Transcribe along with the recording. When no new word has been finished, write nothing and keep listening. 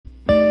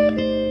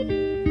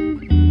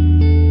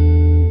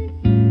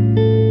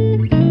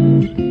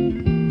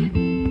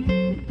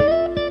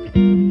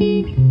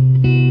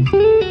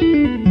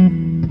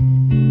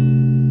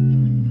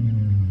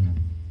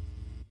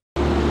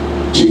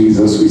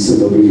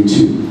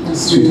salute you.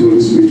 Sweet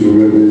Holy Spirit,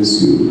 we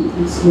reverence you.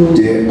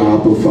 Dear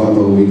Abba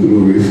Father, we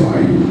glorify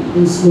you.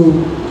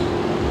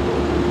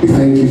 We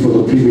thank you for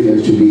the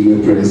privilege to be in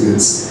your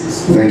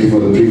presence. Thank you for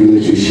the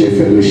privilege to share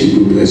fellowship.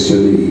 We bless your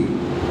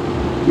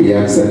name. We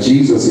ask that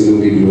Jesus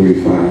alone be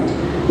glorified.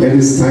 Let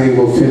this time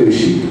of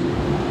fellowship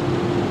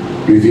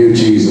reveal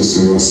Jesus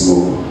to us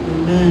more.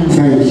 Amen.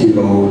 Thank you,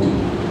 Lord.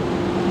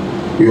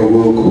 You are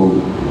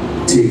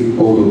welcome. Take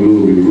all the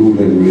glory, rule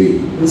and reign.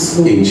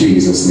 In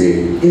Jesus'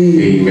 name.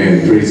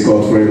 Amen. Praise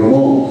God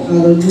forevermore.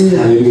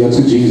 Hallelujah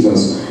to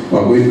Jesus.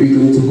 We're going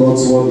quickly into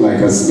God's word, I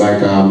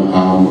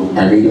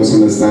made us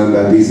understand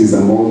that this is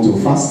a month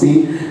of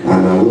fasting,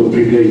 and what a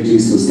privilege it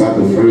is to start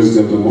the first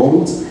of the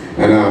month.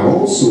 And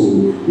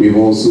we've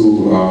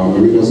also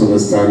made us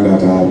understand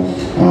that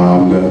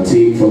the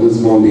theme for this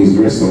month is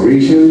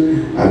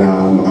restoration,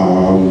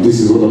 and this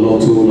is what the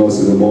Lord told us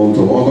in the month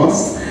of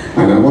August.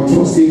 And we're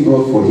trusting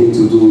God for Him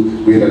to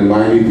do great and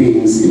mighty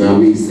things in our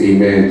midst.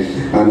 Amen.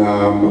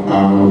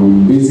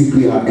 And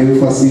basically our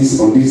emphasis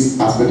on this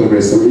aspect of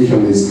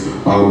restoration is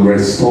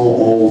restore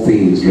all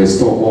things.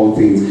 Restore all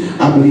things.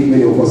 I believe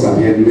many of us have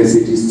heard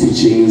messages,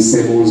 teachings,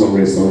 sermons on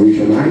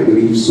restoration. I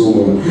believe so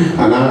much.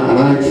 And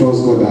I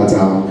trust God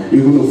that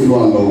you're going to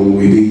flow along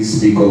with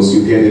this, because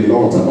you've heard a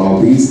lot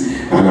about this.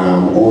 And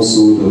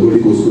also the Holy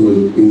Ghost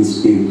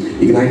is going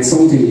to ignite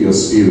something in your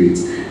spirit.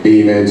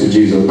 Amen to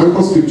Jesus.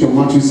 Anchor scripture,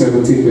 Matthew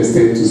 17, verse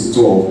 10 to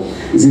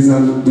 12. It says,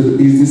 and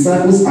his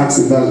disciples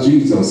asked that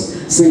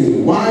Jesus,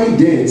 saying, why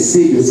then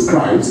say the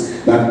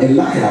scribes that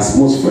Elias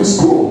must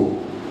first come?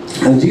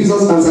 And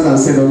Jesus answered and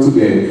said unto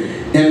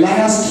them,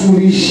 Elias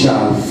truly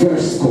shall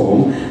first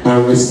come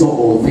and restore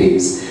all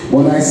things.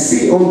 But I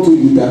say unto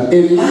you that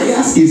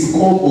Elias is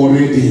come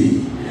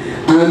already,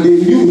 and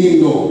they knew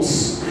him not,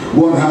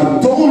 but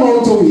have done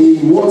unto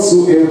him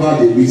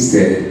whatsoever they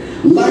listed.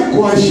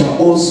 Likewise shall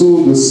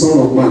also the Son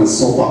of Man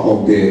suffer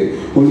of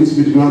them. Holy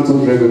Spirit, grant us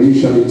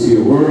revelation into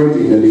your word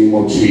in the name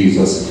of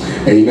Jesus.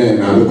 Amen.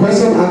 And the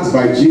question asked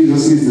by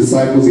Jesus'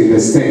 disciples in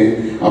verse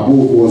 10 above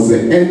was the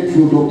end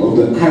product of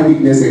the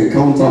eyewitness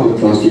encounter of the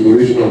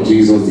transfiguration of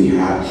Jesus they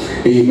had.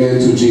 Amen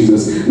to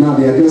Jesus. Now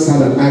they had just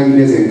had an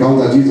eyewitness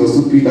encounter.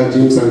 Jesus took Peter,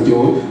 James, and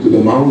John to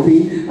the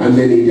mountain, and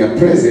then in their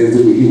presence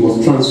he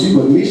was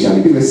transfigured.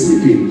 Initially they were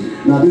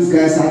sleeping. Now these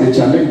guys had a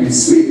challenge with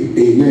sleep.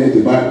 Amen.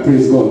 The Bible,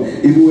 praise God.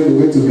 Even when they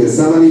went to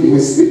Gethsemane, they were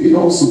sleeping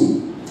also.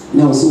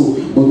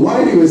 But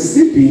while they were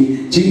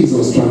sleeping,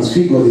 Jesus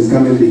transfigured. His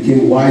garment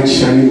became white,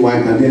 shining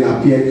white, and then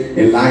appeared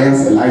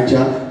Elias,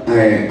 Elijah,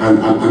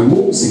 and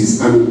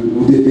Moses.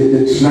 And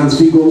the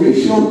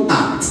transfiguration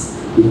act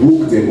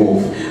woke them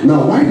off.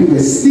 Now, while they were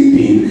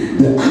sleeping,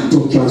 the act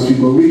of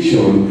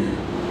transfiguration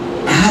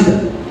had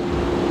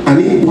an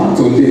impact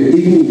on them,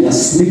 even in their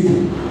sleep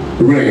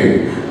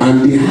realm,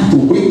 and they had to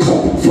wake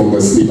up from the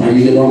sleep. Are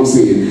you know what I'm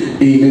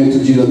saying? Amen to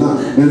Jesus. Now,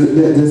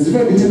 there's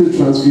difference between the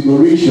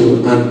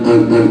transfiguration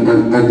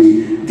and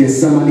the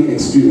Gethsemane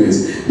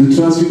experience. The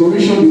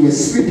transfiguration, they were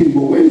sleeping,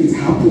 but when it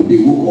happened,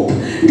 they woke up.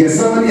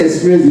 Gethsemane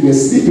experience, they were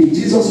sleeping.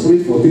 Jesus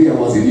prayed for 3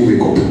 hours, he didn't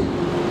wake up.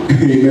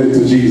 Amen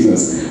to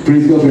Jesus.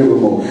 Praise God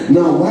forevermore.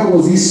 Now, why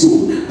was it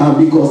so?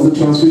 Because the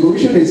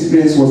transfiguration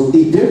experience was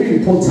very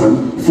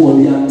important for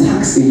the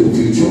attacks in the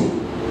future.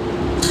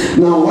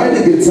 Now, why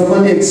the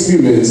Gethsemane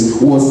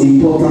experience was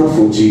important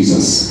for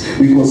Jesus?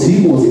 Because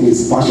he was in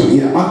his passion.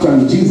 Yeah,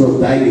 actually, Jesus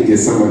died in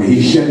Gethsemane.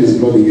 He shed his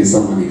blood in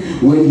Gethsemane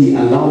when he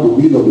allowed the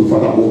will of the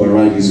Father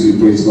override his will.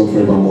 Praise God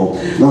forevermore.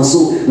 Now,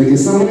 so the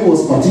Gethsemane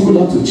was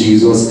particular to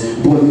Jesus,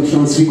 but the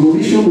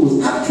transfiguration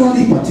was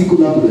actually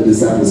particular to the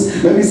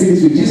disciples. Let me say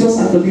this way: Jesus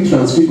actually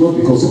transfigured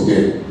because of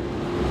them.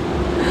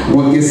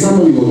 But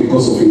Gethsemane was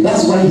because of him.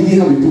 That's why he didn't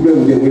have a problem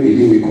with them when they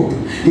didn't wake up.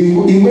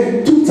 He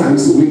went 2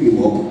 times to wake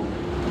them up,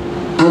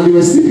 and they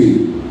were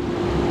sleeping.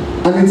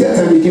 And the 3rd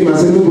time he came and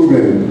said, no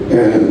problem,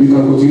 we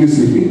can continue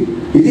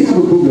sleeping. He didn't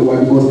have a problem. Why?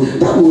 Because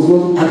that was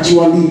not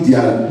actually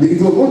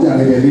it was not their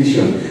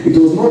revelation. It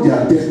was not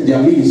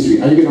their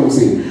ministry. Are you getting what I'm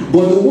saying?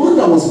 But the one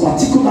that was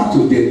particular to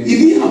them, he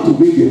didn't have to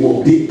wake them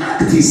up. The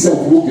act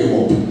itself woke them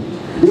up.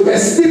 They were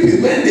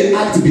sleeping. When the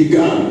act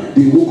began,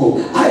 they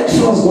woke up. I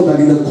trust God that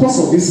in the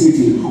course of this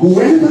meeting,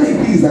 whoever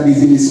it is that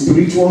is in a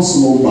spiritual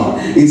slumber,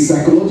 a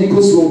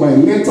psychological slumber, a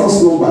mental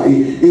slumber,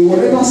 a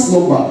whatever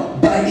slumber,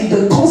 but in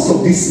the course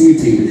of this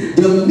meeting,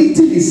 the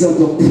meeting itself,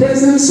 the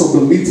presence of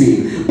the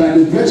meeting, by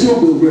the virtue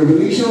of the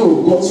revelation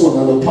of God's word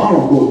and the power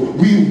of God,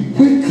 we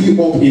wake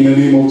you up in the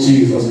name of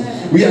Jesus.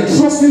 We are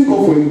trusting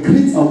God for a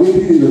great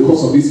awakening in the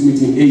course of this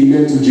meeting.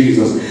 Amen to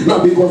Jesus.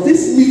 Now, because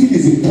this meeting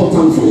is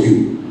important for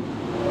you.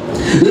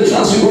 The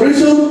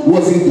transfiguration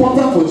was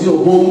important for Jesus,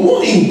 but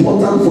more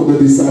important for the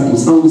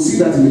disciples. And we'll see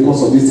that in the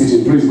course of this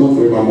teaching. Praise God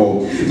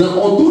forevermore. Now,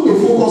 although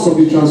the focus of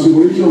the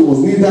transfiguration was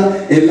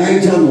neither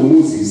Elijah nor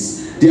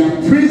Moses, their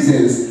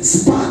presence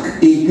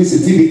sparked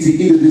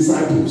inquisitivity in the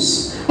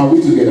disciples. Are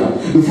we together?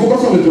 The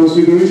focus of the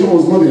transfiguration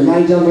was not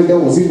Elijah, neither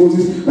was it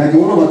Moses. Like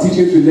one of our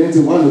teachings we learned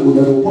a while ago,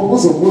 that the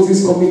purpose of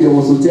Moses coming there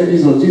was to tell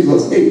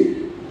Jesus,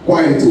 hey,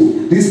 quiet.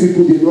 These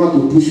people, they know how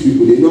to push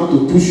people. They know how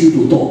to push you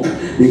to talk.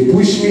 They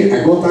pushed me.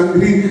 I got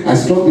angry. I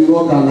struck the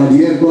rock, and at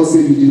the end, God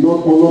said, "You did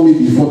not honor me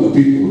before the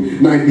people."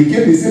 Now it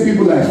became the same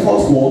people I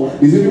fought for,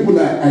 the same people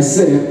that I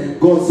said.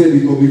 God said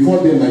it was before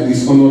them I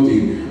dishonored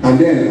him. And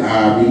then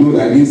I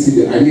didn't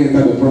see that. I didn't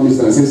enter the promise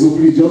land. I said, "So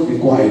please just be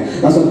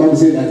quiet." That's what the Bible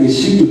said, like a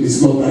sheep to the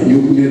slaughter, and he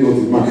opened it not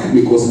his mouth,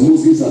 because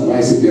Moses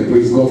advised him to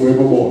praise God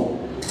forevermore.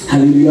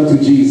 Hallelujah to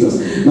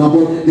Jesus. Now,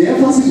 but the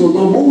emphasis was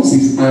not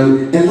Moses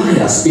and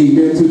Elias.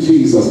 Amen to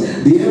Jesus.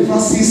 The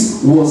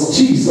emphasis was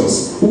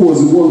Jesus, who was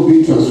the one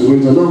being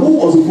transfigured. Now, who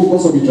was the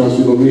focus of the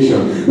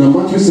transfiguration? Now,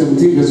 Matthew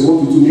 17, verse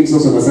 1 to 2 makes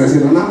us understand. It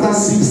said, "And after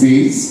 6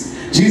 days,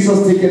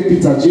 Jesus taketh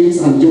Peter, James,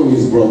 and John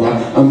his brother,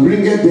 and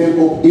bringeth them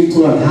up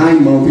into a high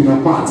mountain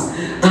apart,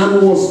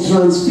 and was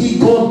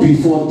transfigured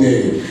before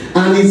them.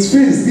 And his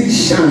face did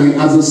shine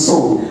as the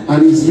sun,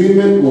 and his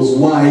raiment was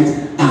white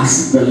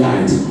as the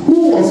light."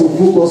 Who was the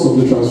focus of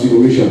the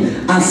transfiguration?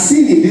 As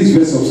seen in this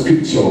verse of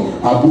scripture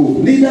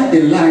above, neither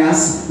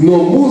Elias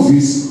nor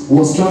Moses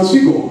was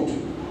transfigured.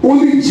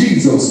 Only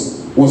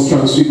Jesus was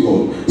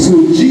transfigured. So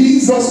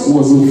Jesus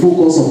was the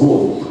focus of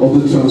what?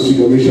 Of the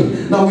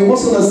transfiguration. Now we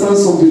must understand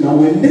something. Now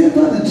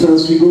whenever the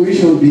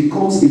transfiguration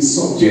becomes a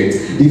subject,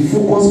 the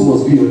focus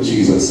must be on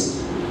Jesus.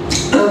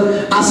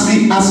 And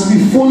as we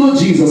follow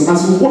Jesus,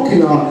 as we walk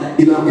in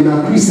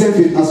our Christian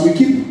faith, as we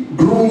keep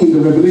growing in the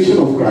revelation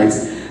of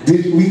Christ,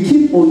 we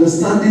keep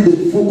understanding the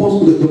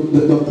focus,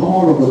 the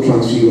power of the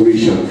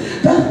transfiguration.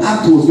 That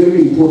act was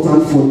very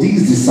important for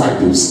these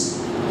disciples.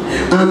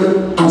 And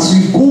as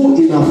we go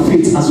in our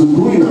faith, as we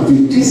grow in our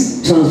faith,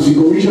 this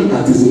transfiguration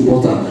act is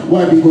important.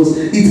 Why? Because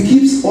it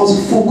keeps us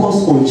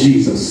focused on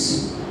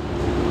Jesus.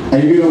 Are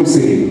you hearing what I'm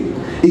saying?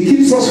 It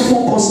keeps us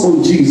focused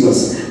on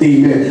Jesus.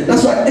 Amen.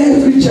 That's why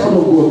every child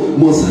of God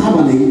must have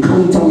an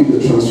encounter with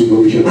the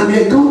transfiguration. And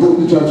the encounter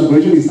with the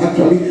transfiguration is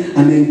actually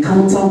an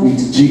encounter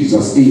with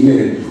Jesus.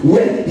 Amen.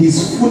 Where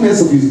his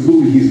fullness of his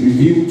glory is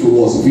revealed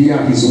to us via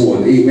his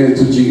word. Amen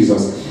to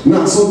Jesus.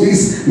 Now, so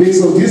this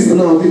makes us this.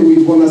 Now,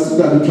 we've understood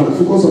that the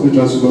focus of the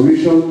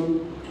transfiguration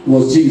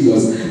was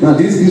Jesus. Now,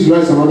 this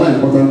raises another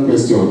important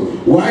question.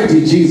 Why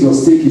did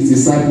Jesus take his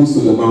disciples to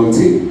the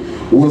mountain?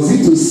 Was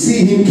it to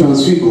see him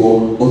transfigured,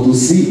 or to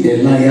see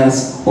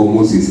Elias or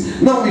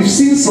Moses? Now we've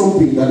seen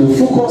something, that the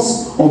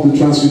focus of the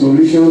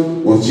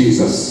transfiguration was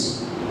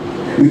Jesus,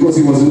 because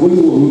he was the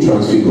only one who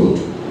transfigured.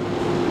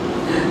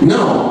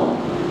 Now,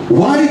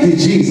 why did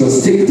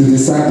Jesus take the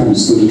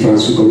disciples to the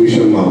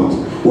transfiguration mount?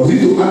 Was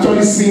it to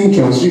actually see him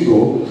transfigured,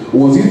 or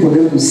was it for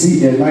them to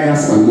see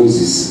Elias and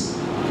Moses?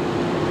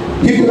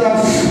 He could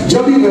have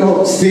jolly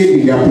well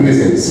stayed in their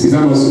presence. Is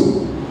that not so?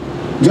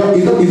 He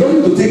don't need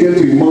to take them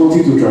to a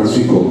mountain to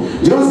transfigure.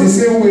 Just the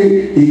same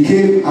way he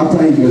came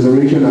after his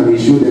resurrection and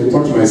he showed them,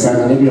 "Touch my side,"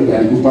 and every of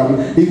that.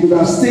 He could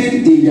have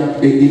stayed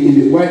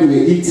while they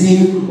were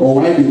eating, or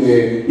while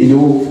they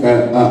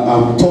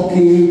were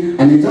talking,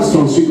 and he just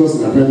transfigures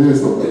in their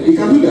presence. He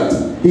can do that.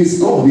 He's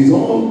God. He's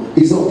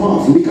all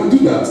powerful. He can do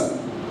that.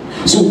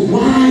 So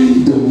why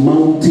the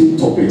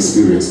mountaintop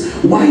experience?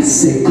 Why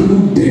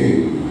seclude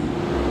them?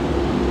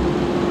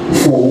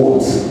 For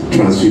what?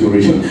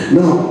 Transfiguration.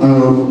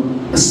 Now,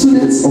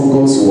 students of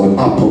God's word,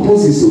 our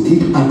purpose is to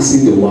keep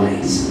asking the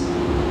wise.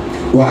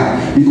 Why?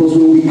 Because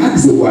when we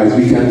ask the wise,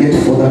 we can get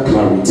further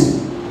clarity.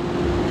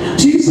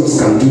 Jesus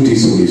can do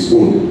this on his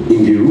own,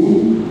 in the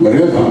room,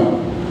 wherever.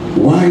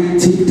 Why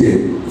take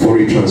them for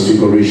a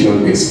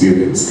transfiguration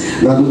experience?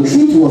 Now the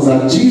truth was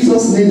that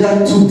Jesus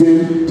neither took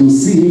them to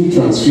see him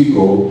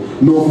transfigured,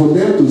 nor for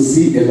them to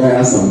see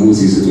Elias and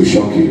Moses. It will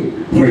shock you.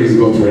 Praise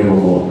God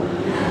forevermore.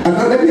 And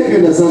now let me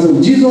understand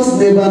something. Jesus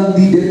never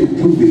needed to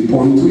prove a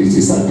point to his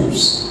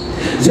disciples.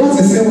 Just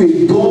the same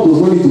way God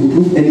does not need to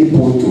prove any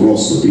point to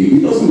us today. He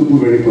doesn't need to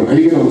prove any point. And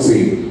you get what I'm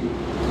saying?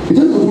 He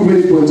doesn't need to prove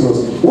any point to us.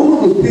 One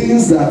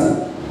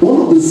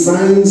of the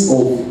signs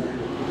of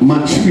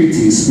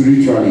maturity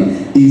spiritually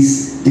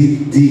is the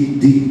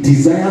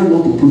desire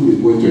not to prove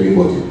a point to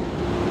anybody.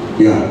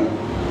 Yeah.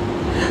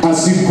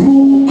 As you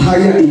grow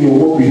higher in your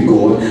walk with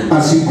God,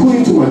 as you go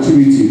into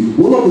maturity,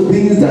 one of the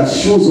things that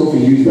shows up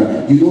in you is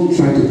that you don't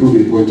try to prove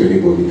a point to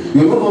anybody.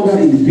 You're no longer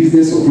in the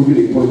business of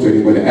proving a point to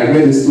anybody. I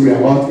read a story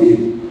about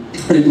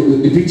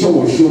the picture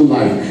was shown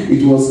live. The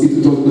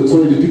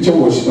picture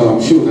was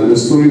shown and the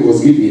story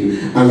was given,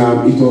 and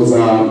it was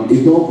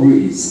a dog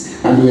race,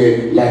 and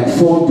there were like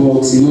 4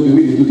 dogs. You know the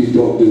way they do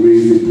the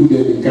race, they put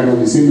them in kind of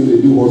the same way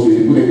they do horse race.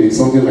 They put them in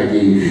something like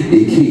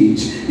a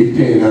cage, a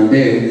pen, and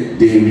then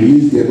they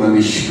release them and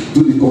they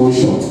do the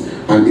gunshot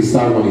and they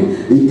start running.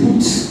 They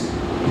put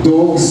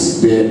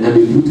dogs there and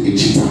they put a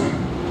cheetah,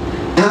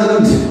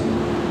 and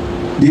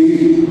they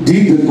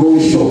did the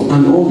gunshot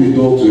and all the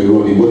dogs were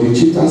running, but the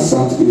cheetah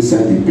sat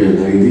inside the pen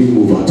and it didn't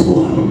move at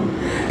all.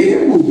 It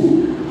didn't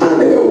move.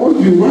 And they were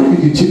wondering, why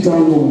did the cheetah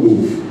not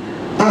move?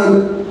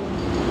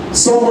 And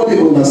somebody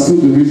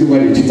understood the reason why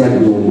the cheetah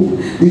did not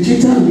move. The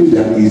cheetah knew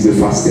that he is the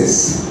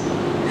fastest.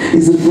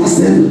 He's the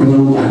fastest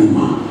ground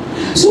animal.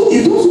 So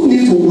he doesn't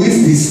need to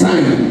waste his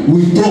time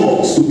with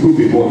dogs to prove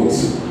a point.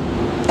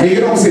 And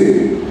you know what I'm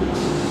saying?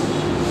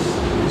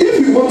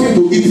 if you want him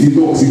to eat the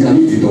dogs, he can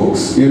eat the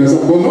dogs. You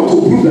understand? But not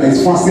to prove that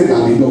he's faster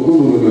than the dog.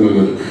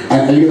 No.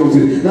 I get what I'm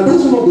saying. Now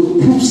that's one of the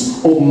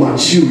proofs of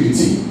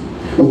maturity.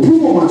 The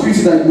proof of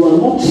maturity that you are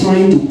not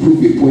trying to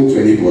prove a point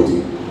to anybody.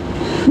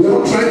 You are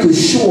not trying to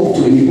show off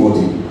to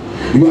anybody.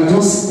 You are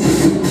just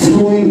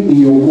flowing in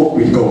your walk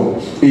with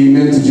God.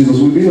 Amen to Jesus.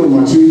 We've been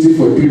on maturity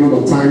for a period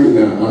of time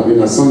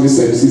in our Sunday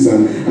services,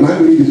 and I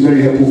believe it's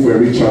very helpful for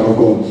every child of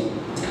God.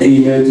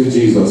 Amen to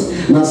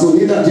Jesus. Now, so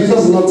neither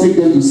Jesus did not take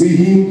them to see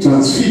him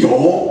transfigure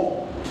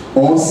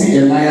or see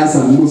Elias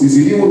and Moses.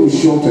 He didn't want to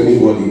show up to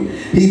anybody.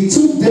 He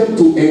took them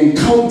to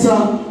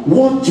encounter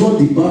what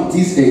John the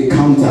Baptist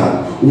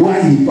encountered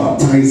while he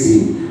baptized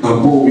him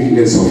and bore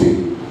witness of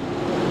him.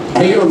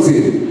 Are you know what I'm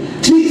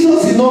saying?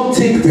 Jesus did not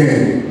take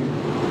them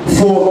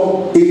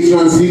for a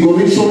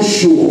transfiguration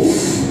show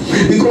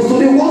off. Because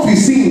today what we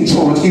see in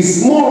church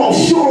is more of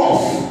show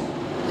off.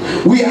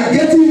 We are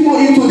getting more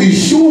into the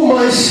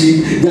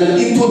showmanship than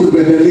into the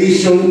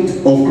revelation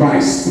of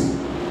Christ.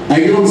 Are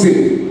you know what I'm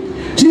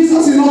saying?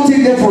 Jesus did not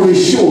take them for a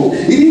show.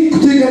 He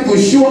didn't take them to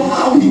show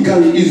how he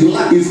can, his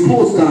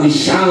clothes can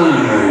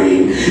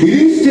shine. He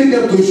didn't take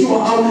them to show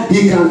how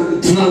he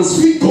can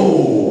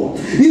transfigure.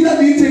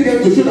 Neither did he take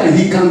them to show that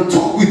he can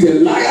talk with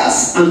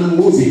Elias and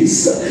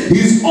Moses.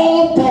 He's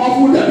all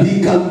powerful that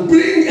he can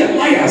bring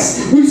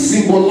Elias, which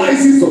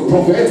symbolizes the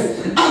prophet,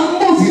 and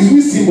Moses,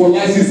 which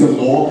symbolizes the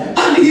law,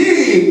 and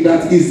him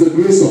that is the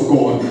grace of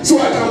God. So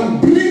I can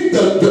bring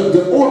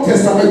the Old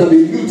Testament and the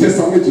New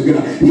Testament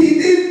together. He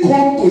didn't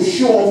come to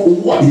show off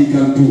what he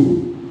can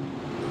do.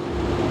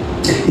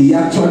 He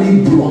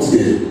actually brought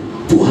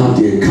them to have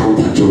the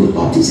encounter John the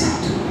Baptist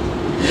had.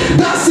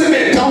 That same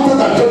encounter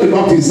that John the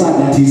Baptist had,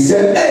 that he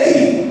said,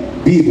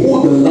 hey,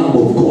 behold the Lamb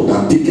of God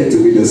that taketh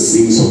away the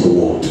sins of the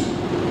world.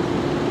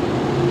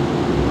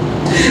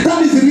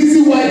 That is the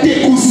reason why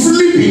they could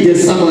sleep in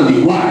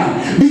Gethsemane.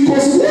 Why?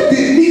 Because what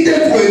they needed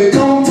to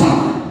encounter,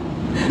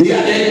 they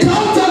had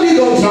encountered it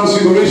on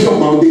Transfiguration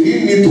Mount. They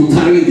didn't need to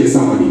tarry in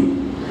Gethsemane.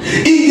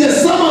 In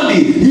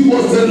Gethsemane, he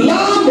was the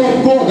Lamb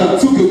of God that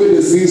took away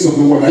the sins of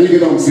the world. Are you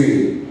getting what I'm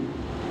saying?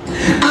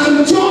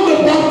 And John the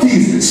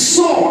Baptist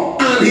saw,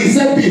 and he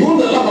said, behold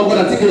the Lamb of God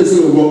that take away the sin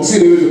of the world,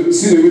 take away the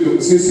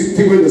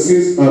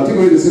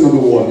sin of the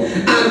world.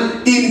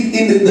 And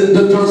in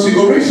the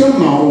Transfiguration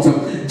Mount,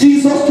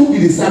 Jesus took the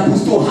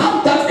disciples to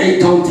have that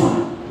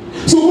encounter.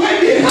 So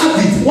when they had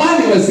it, while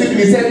they were sleeping,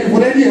 he said, you've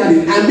already had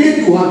it, I made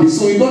you have it,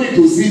 so you don't need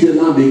to see the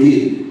Lamb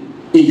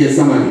again in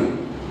Gethsemane.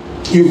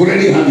 You've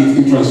already had it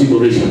in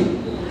Transfiguration.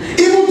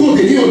 Even though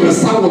they didn't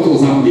understand what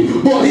was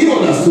happening, but he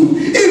understood.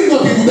 If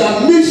not, he would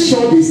have made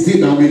sure they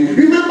stayed away.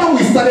 Remember,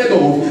 we started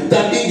off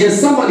that in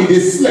Gethsemane they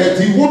slept.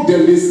 He woke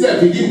them, they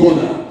slept, he didn't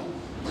bother.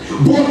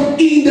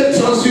 But in the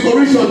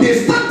Transfiguration, they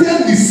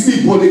started with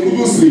sleep, but they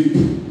couldn't sleep.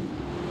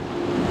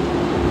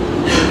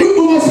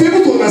 You must be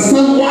able to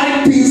understand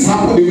why things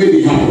happen the way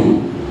they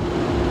happen.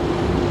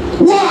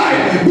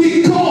 Why?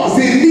 Because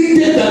they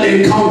needed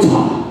an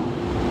encounter.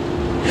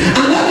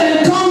 And that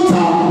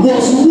encounter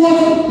was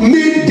what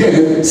made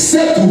them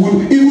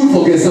settle even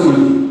for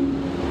Gethsemane.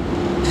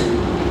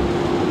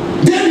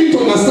 They need to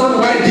understand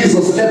why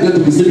Jesus left them to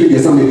be sleeping in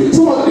Gethsemane.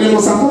 So you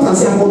must support and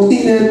say, but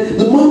in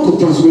the Mount of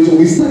Transfiguration,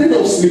 we started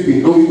off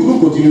sleeping and we couldn't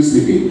continue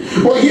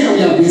sleeping. But here we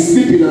have been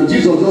sleeping and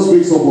Jesus just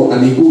wakes up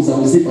and he goes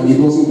and we sleep and he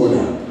doesn't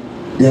bother.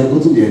 They have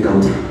gotten the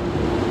encounter.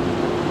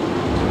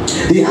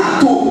 They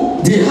had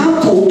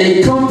to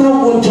encounter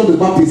what John the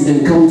Baptist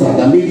encountered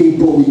that made him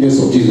bear witness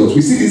of Jesus.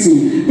 We see this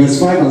in verse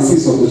 5 and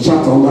 6 of the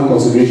chapter under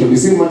consideration. We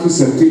see Matthew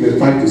 17, verse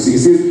 5 to 6. It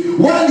says,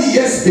 while he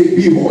yet spake,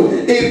 behold,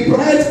 a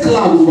bright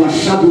cloud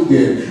overshadowed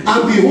them,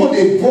 and behold,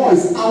 a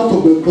voice out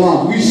of the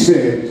cloud which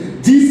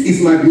said, this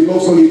is my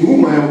beloved Son, in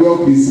whom I am well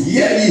pleased,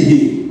 hear ye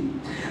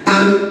him.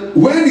 And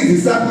when his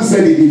disciples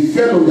said it, they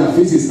fell on their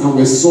faces and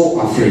were so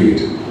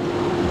afraid.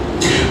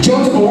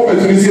 John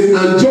 1:20 says,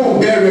 and John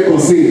bare record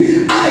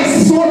saying, I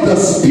saw the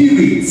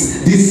Spirit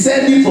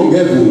descending from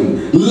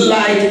heaven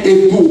like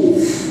a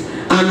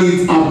dove, and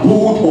it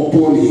abode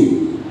upon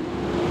him.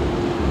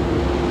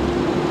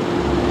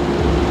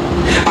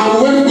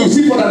 And when we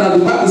see further that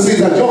the Bible says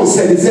that John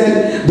said, he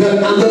said,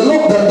 and the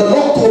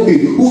Lord told me,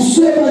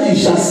 whosoever you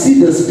shall see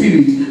the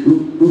Spirit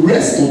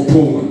rest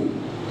upon,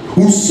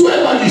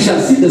 whosoever you shall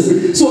see the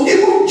Spirit. So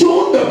even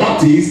John the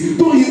Baptist,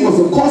 though he was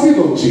a cousin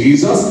of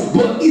Jesus,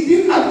 but he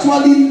didn't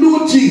actually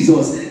know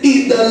Jesus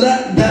in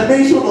the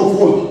dimension of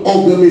what?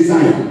 Of the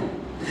Messiah.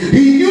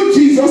 He knew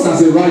Jesus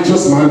as a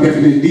righteous man,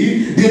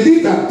 definitely. They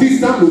lived at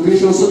distant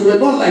locations, so they were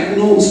not like,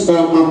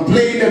 I'm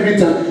playing every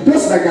time.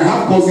 Just like I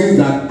have cousins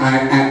that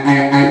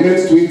I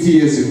met 20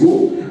 years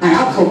ago. I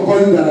have some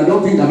cousins that I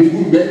don't think I've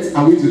even met.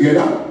 Are we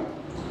together?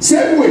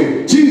 Same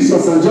way,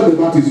 Jesus and John the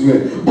Baptist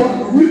were.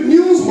 But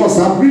news must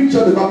have reached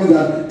John the Baptist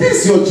that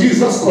this your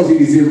Jesus cousin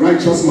is a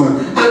righteous man.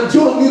 And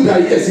John knew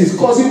that, yes, his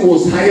cousin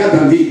was higher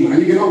than him.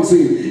 And you get what I'm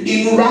saying?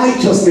 In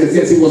righteousness,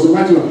 yes, he was a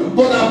righteous man.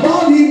 But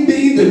about him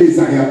being the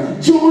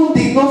Messiah, John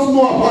did not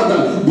know about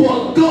that.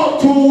 But God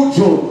told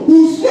John,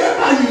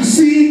 whosoever you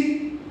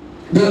see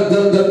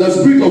the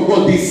Spirit of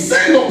God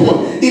descend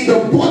upon, in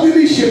the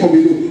bodily shape of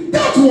a dove.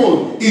 That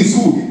one is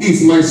who?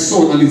 Is my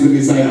son and is the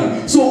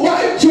Messiah. So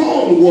while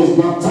John was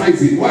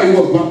baptizing,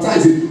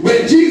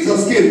 when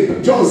Jesus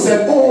came, John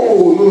said,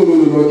 oh, no.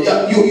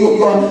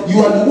 You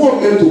are the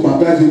one meant to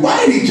baptize me.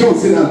 Why did John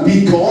say that?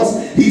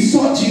 Because he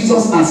saw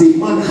Jesus as a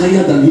man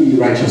higher than him in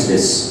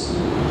righteousness.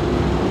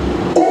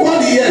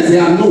 Over the years they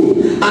are known,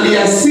 and he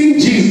has seen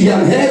Jesus, he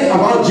had heard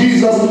about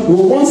Jesus.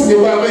 Well, once in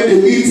a while when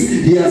they meet,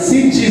 he has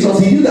seen Jesus.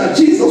 He knew that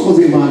Jesus was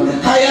a man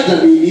higher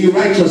than him in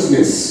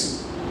righteousness.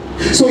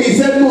 So he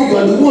said, no, you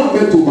are the one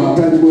meant to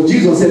baptize me. But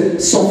Jesus said,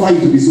 suffer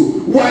it to be so.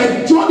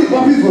 While John the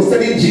Baptist was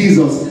telling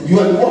Jesus, you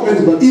are the one meant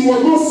to baptize, he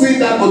was not saying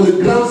that on the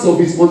grounds of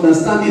his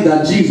understanding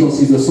that Jesus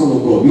is the Son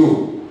of God.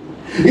 No.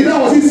 Neither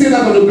was he saying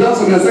that on the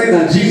grounds of understanding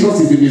that Jesus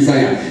is the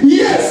Messiah.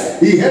 Yes,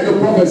 he heard the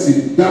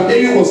prophecy that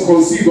Mary was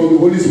conceived of the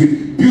Holy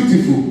Spirit.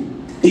 Beautiful.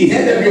 He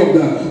heard every of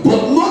that.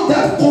 But not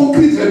that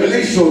concrete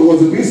revelation was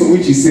the basis on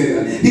which he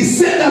said that. He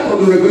said that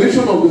on the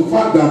revelation of the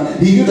fact that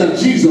he knew that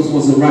Jesus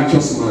was a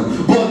righteous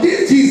man. But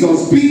this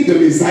Jesus being the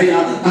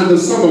Messiah and the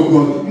Son of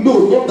God,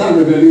 no, not that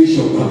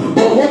revelation.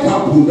 But what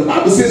happened? The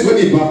Bible says when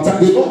he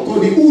baptized, the Lord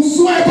told him,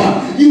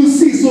 whosoever you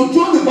see. So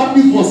John the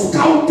Baptist was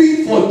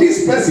scouting for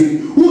this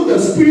person who the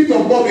Spirit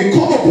of God will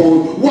come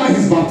upon while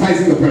he's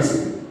baptizing the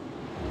person.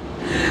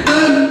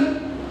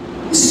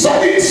 And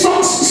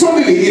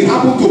suddenly it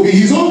happened to be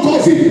his own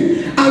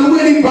cousin. And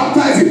when he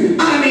baptized him,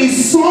 and he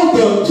saw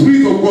the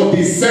Spirit of God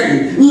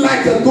descend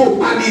like a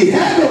dove, and he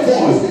heard a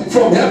voice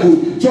from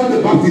heaven, John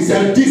the Baptist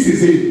said, this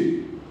is it.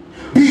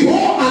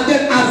 Behold, and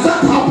then as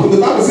that happened, the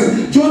Bible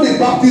says, John the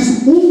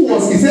Baptist, who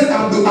was, he said,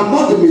 I'm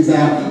not the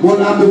Messiah,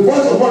 but I'm the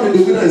voice of one in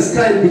the wilderness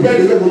crying,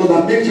 prepare the way for the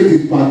Lord, make sure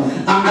his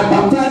path. I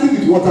baptize him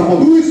with water, but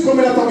who is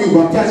coming after me?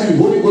 Baptize him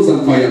with Holy Ghost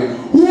and fire.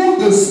 Who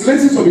the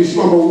laces of his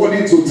shoe are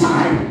worthy to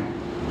tie.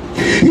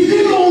 He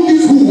didn't know who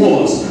this who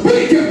was, but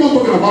he kept on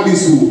talking about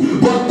this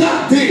who. But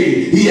that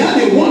day, he had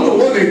a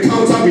one-on-one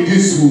encounter with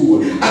this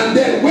who. And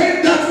then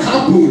when that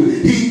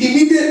happened, he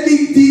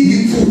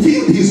immediately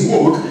fulfilled his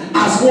work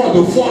as what?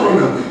 The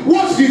forerunner.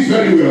 Watch this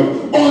very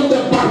well. On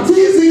the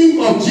baptism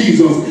of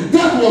Jesus,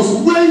 that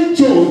was when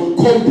John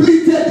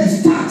completed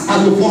his task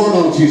as the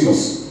forerunner of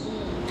Jesus.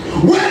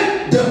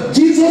 When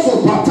Jesus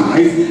was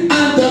baptized, and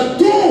the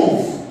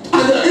dove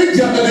and the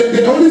angel and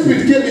the Holy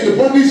Spirit came in the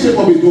bodily shape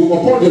of a dove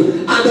upon them,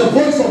 and the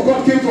voice of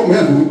God came from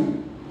heaven.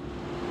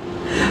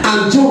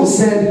 And John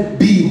said,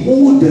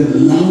 behold the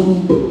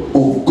Lamb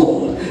of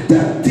God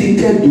that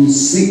taketh to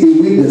see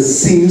away the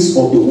sins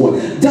of the world.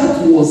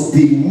 That was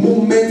the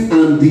moment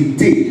and the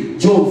day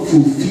John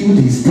fulfilled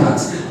his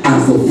task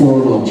as the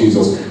forerunner of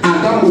Jesus.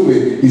 At that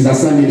moment, his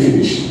assignment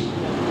finished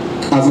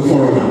as a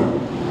forerunner.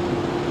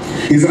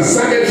 His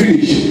assignment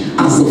finished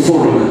as the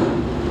forerunner.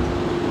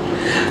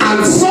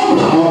 And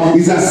somehow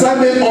his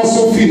assignment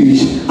also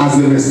finished as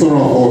the restorer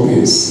of all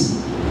things.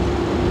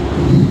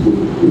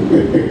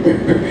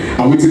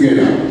 Are we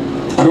together?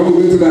 I don't want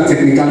to go into that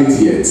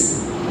technicality yet,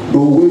 but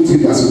we'll go into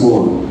it as we go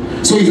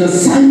on. So his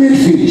assignment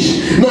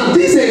finished. Now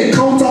this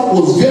encounter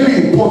was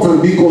very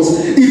important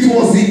because it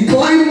was the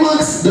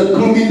climax, the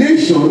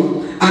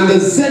culmination, and the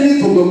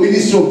zenith of the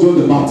ministry of John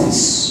the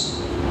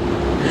Baptist.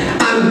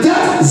 And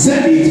that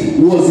zenith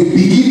was the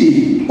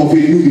beginning of a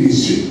new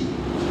ministry.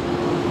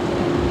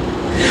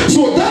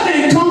 So that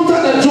encounter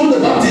that John the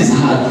Baptist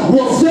had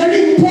was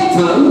very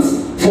important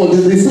for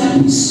the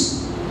disciples.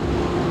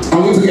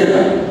 Are we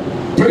together?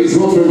 Praise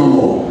God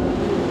forevermore.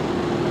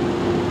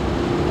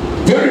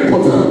 Very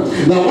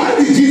important. Now, why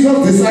did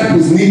Jesus'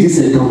 disciples need this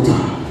encounter?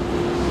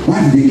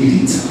 Why did they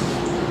need it?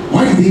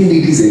 Why did they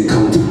need this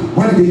encounter?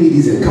 Why did they need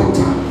this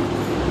encounter?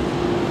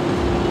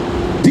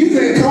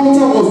 This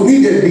encounter was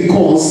needed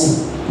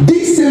because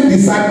these same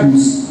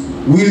disciples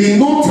will in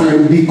no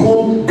time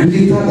become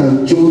greater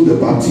than John the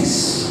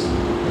Baptist,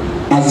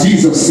 as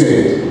Jesus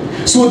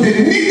said. So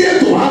they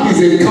needed to have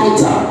this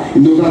encounter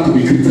in order to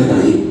be greater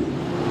than him.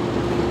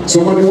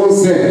 Somebody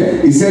once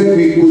said, he said,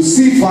 we could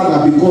see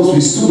Father because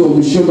we stood on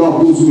the shoulder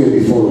of those who were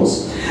before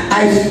us.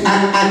 I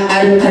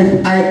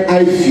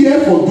fear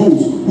for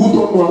those who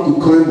don't know how to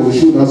climb on the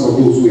shoulders of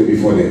those who were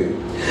before them.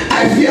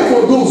 I fear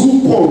for those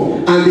who come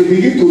and they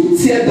begin to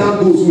tear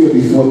down those who were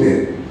before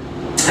them.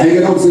 I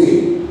get what I'm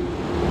saying?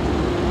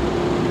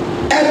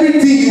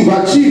 Everything you've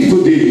achieved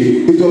today,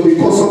 it was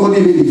because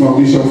somebody laid the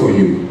foundation for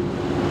you.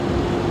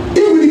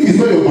 Even if it's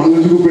not your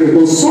biological parent,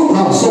 but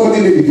somehow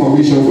somebody laid the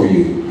foundation for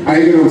you.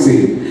 I get what I'm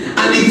saying?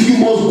 And if you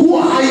must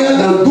go higher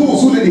than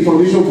those who laid the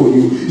foundation for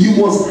you,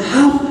 you must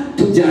have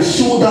their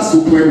shoulders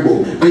to climb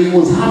up, and you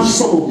must have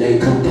some of their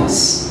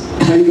encounters.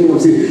 I get what I'm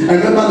saying? I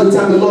remember the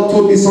time the Lord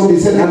told me something.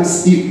 He said,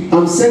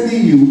 I'm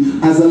sending you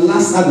as the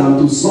last Adam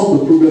to solve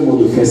the problem of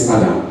the first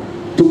Adam,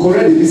 to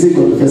correct the mistake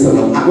of the first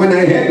Adam. And when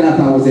I heard that,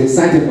 I was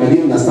excited, but I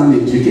didn't understand the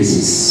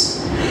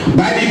intricacies.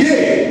 By the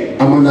day,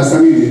 I'm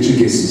understanding the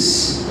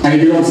intricacies. I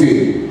get what I'm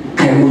saying?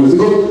 I am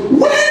understanding.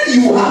 When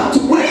you have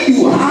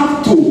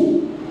to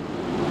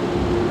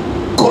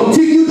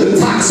continue the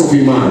task of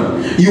a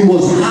man, you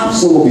must have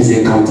some of his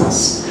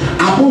encounters.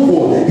 Above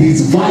all,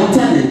 his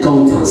vital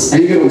encounters. Are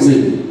you get what I'm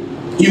saying?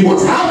 You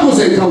must have those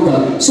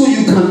encounters so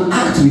you can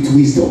act with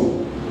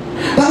wisdom.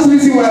 That's the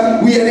reason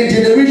why we are a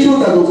generation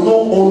that does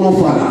not honor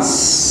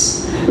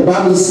fathers. The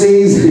Bible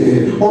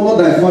says,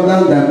 honor thy father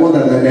and thy mother,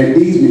 that thy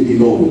days may be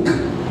long.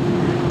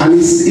 And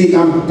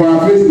I'm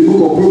paraphrasing the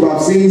book of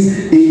Proverbs,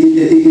 says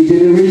a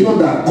generation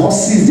that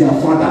curses their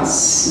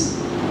fathers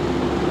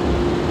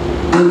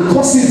and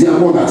curses their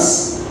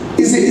mothers.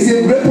 It's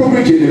a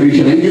reprobate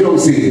generation, and you know what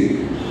I'm saying?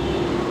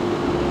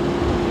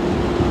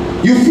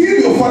 You feel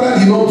your father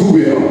did not do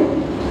well,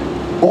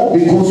 all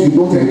because you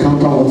don't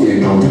encounter what he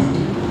encountered.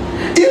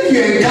 If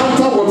you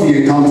encounter what he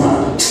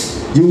encountered,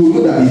 you will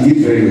know that he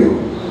did very well.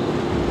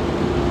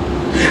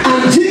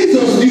 And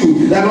Jesus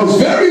knew that it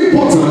was very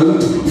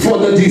important for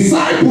the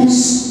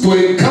disciples to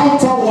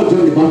encounter what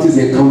John the Baptist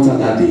encountered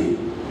that day.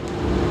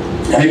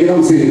 You get what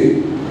I'm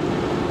saying?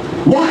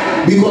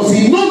 Why? Because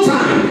in no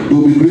time they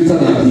will be greater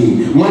than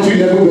him. Matthew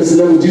 11 verse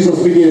 11, Jesus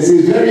speaking and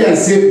says,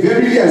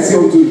 verily I say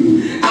unto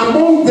you,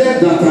 among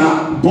them that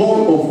are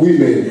born of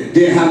women,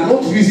 there had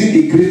not risen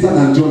a greater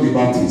than John the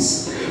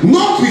Baptist.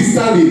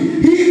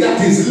 Notwithstanding, he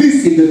that is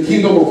least in the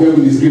kingdom of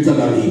heaven is greater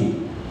than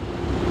him.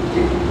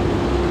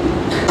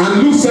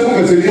 And Luke 7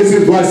 verse 11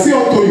 says, but I say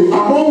unto you,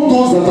 among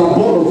those that are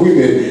born of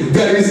women,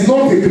 there is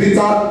not a greater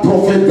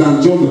prophet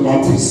than John the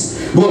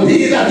Baptist. But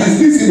he that is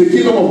least in the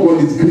kingdom of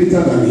God is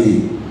greater than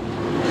he.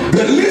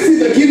 The least in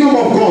the kingdom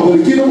of God, or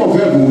the kingdom of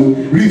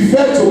heaven,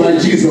 referred to by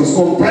Jesus,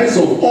 comprised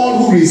of all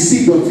who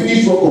receive the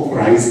finished work of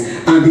Christ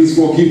and his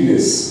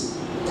forgiveness.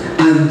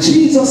 And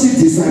Jesus'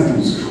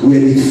 disciples were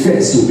the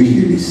first to be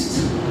in the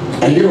list.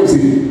 And you know what I'm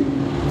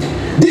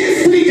saying?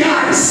 These three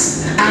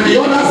guys and the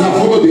others that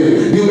followed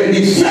them, they were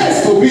the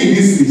first to be in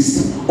this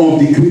list of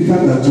the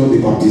greater than John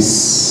the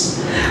Baptist.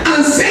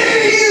 And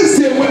since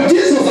when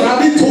Jesus had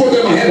already told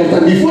them ahead of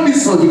time, before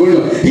this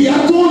transfiguration, he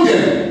had told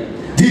them,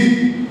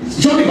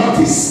 John the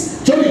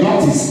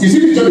Baptist, you see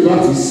this John the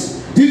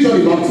Baptist,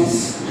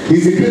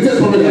 is the greatest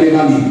prophet that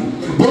ever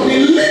lived. But the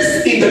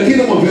least in the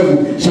kingdom of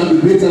heaven shall be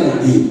greater than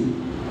him.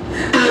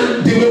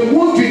 And they were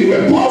wondering,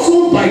 they were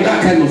puzzled by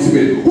that kind of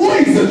statement. Who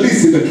is the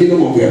least in the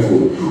kingdom of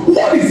heaven?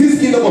 What is this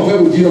kingdom of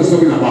heaven Jesus is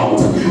talking about?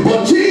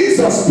 But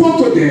Jesus spoke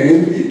to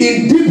them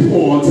in deep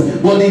words,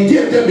 but he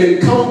gave them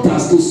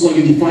encounters to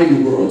solidify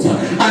the word.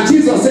 And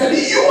Jesus said,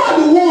 you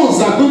are the ones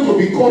that are going to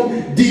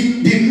become the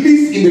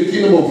least in the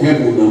kingdom of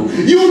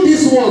heaven. You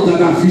these ones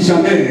that are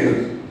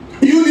fishermen.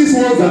 You these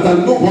ones that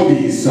are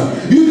nobodies.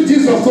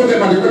 Jesus told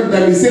them at the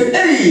time, he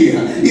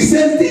said, he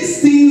said,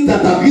 these things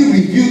that are being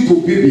revealed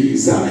to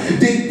babies,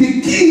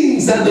 the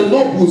kings and the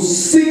Lord will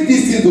seek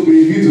these things to be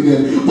revealed to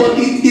them. But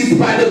it is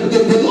by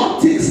the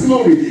Lord takes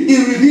glory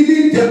in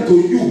revealing them to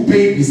you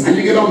babies. And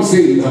you get what I'm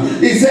saying?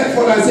 He said,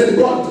 for I said,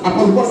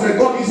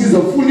 God uses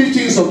the foolish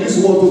things of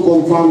this world to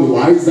confound the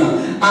wise,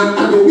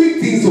 and the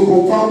weak things to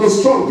confound the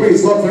strong.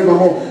 Praise God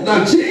forevermore.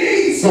 Now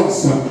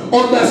Jesus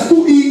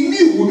understood, he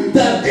knew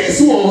that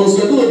these ones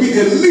were going to be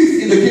the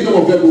least in the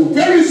kingdom of heaven.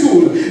 Very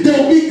soon, they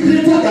will be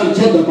greater than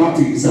John the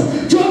Baptist.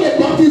 John the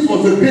Baptist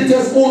was the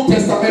greatest Old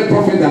Testament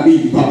prophet that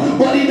lived.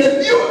 But in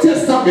the New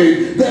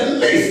Testament, the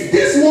least,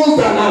 these ones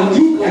that are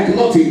look like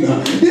nothing,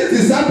 these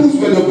disciples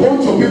were the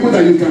bunch of people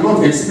that you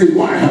cannot explain.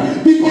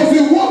 Why? Because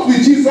they walked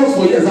with Jesus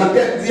for years, and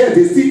then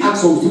they still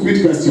ask some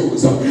stupid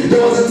questions.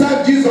 There was a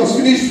time Jesus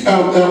finished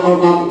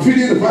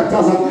feeding the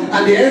 5,000,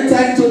 and they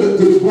entered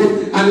into the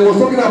boat, and he was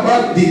talking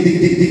about the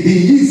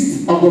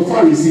yeast of the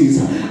Pharisees.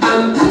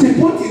 And at a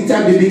point in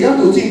time, they began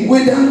to think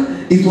whether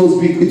it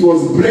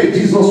was bread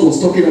Jesus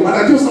was talking about.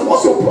 And Jesus said,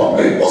 what's your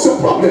problem? What's your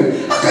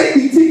problem? How can you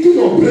be thinking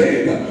of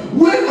bread?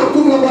 When I'm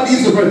talking about the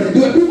yeast of bread,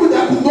 there were people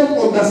that could not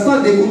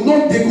understand, they could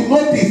not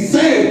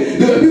discern.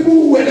 There were people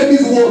who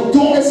were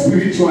dull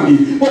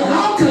spiritually. But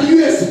how can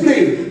you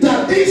explain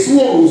that these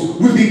ones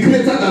will be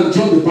greater than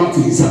John the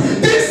Baptist?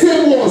 These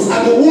same ones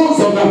are the ones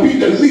that have been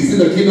the least in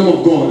the kingdom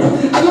of God.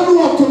 I don't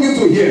know what I'm talking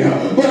to here,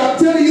 but I'm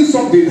telling you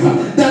something,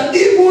 that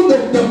even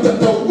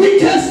the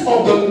weakest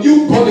of the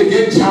new born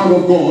again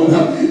child of God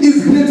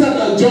is greater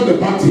than John the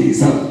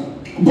Baptist.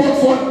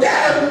 But for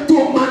them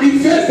to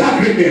manifest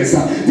that greatness,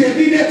 they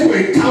needed to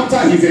encounter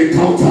his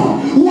encounter.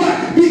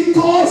 Why?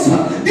 Because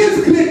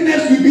this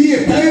greatness will be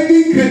a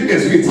pending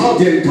greatness without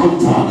the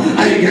encounter.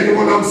 And you get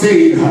what I'm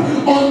saying?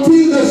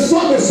 Until the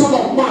Son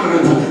of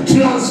Man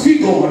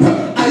transfigured.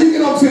 And you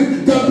get what I'm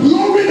saying? The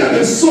glory that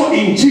they saw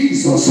in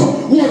Jesus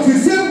was the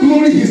same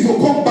glory he's to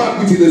come back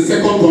with in the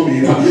second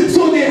coming.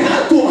 So they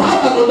had to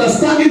have an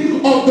understanding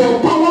of the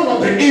power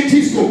of the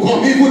ages to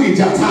come even in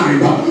their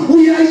time.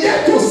 We are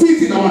yet to see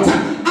it in our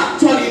time.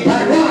 Actually,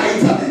 by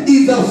right,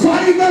 is the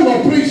final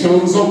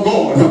operations of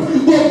God.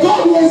 But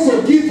God wants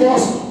to give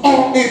us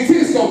a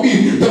taste of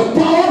it, the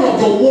power of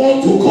the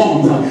world to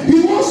come.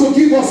 He wants to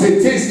give us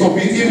a taste of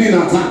it even in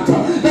our time.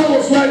 That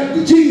was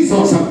why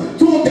Jesus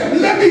told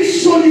them, let me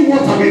show you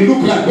what I will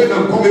look like when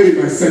I'm coming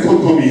in my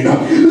second coming.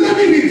 Let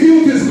me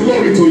reveal this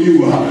glory to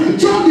you.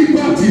 John the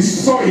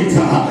Baptist saw it,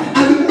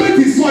 and when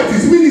he saw it,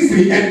 his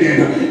ministry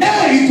ended.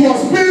 It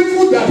was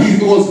painful that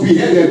he was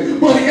beheaded,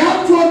 but the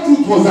actual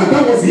truth was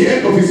that was the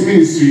end of his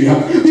ministry,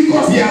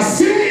 because he has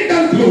seen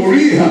that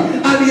glory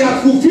and he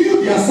has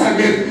fulfilled the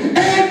assignment,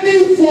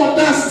 any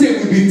further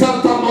step will be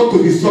tantamount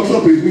to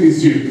destruction to his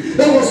ministry.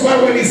 That was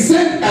why when he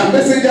sent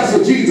messengers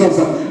to Jesus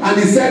and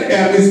he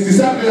said, his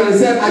disciples, and he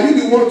said, are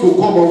you the one to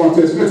come over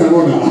to expect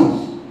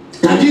another?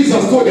 And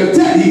Jesus told them,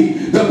 tell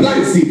him, the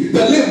blind see, the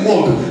lame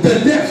walk,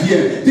 the deaf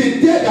hear, the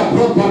dead are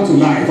brought back to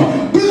life.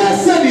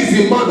 Blessed is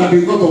the man that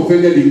is not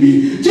offended in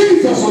me.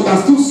 Jesus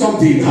understood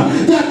something,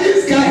 that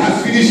this guy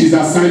has finished his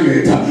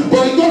assignment,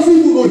 but he doesn't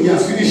even know he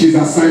has finished his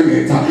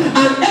assignment.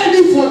 And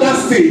any further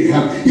stay,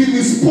 he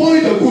will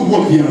spoil the good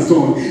work he has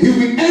done. He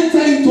will enter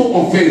into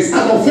offense,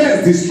 and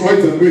offense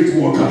destroys the great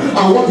work.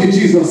 And what did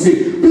Jesus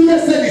say?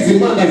 Blessed is the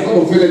man that is not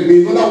offended in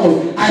me. In other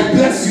words, I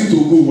bless you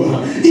to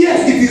go.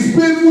 Yes, it is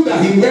painful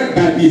that he went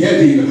by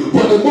beheading,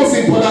 but the most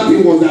important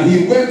thing was that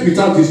he went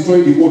without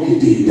destroying the work he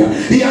did.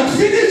 He had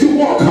finished the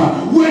work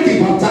when he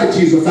baptized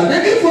Jesus, and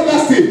any further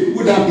step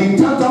would have been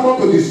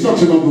tantamount to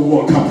destruction of the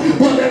work.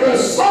 But there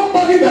was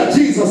somebody that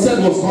Jesus said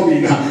was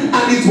coming,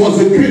 and it was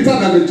a greater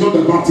than the John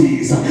the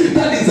Baptist.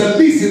 That is the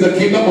least in the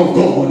kingdom of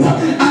God.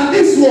 And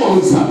this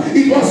was,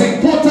 it was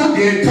important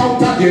the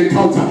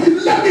encounter.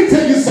 Let me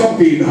tell you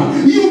something.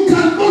 You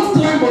cannot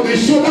climb on the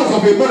shoulders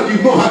of a man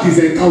you've not had his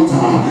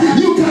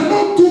encounter. You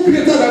cannot do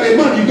greater than a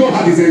man you've not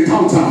had his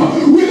encounter.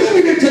 We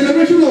live in a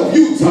generation of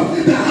youth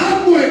that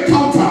have no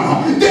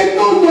encounter. They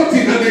know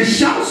nothing and they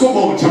shout so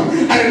much.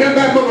 I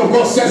remember a man of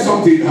God said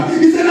something.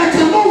 He said, I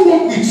cannot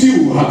walk with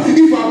you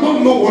if I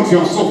don't know what you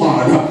have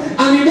suffered.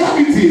 And in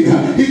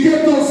everything, he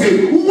kept on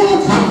saying,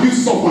 what have you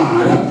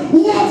suffered?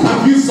 What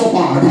have you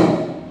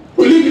suffered?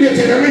 We live in a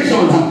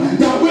generation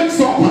that wakes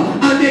up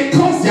and they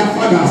curse their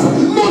fathers,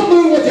 not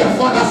knowing what their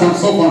fathers have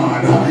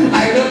suffered.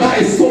 I remember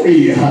a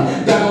story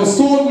that was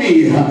told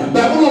me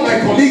by one of my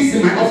colleagues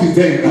in my office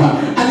then,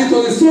 and it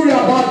was a story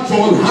about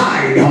John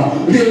Hyde.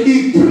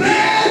 He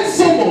prayed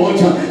so much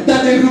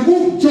that they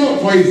removed John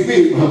for his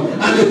name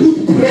and they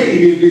put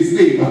praying in his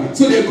name.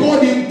 So they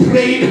called him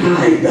Praying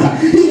Hyde.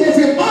 He was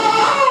a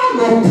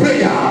man of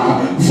prayer,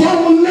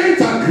 violent,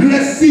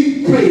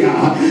 aggressive prayer,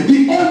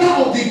 the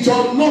order of the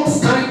John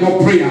Knox kind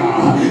of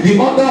prayer, the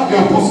order of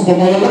the Apostle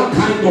Babalola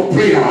kind of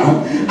prayer.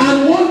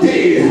 And one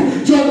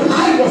day, John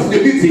Hyde was in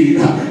a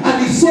meeting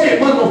and he saw a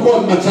man of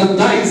God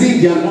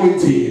merchandising the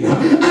anointing,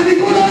 and he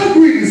got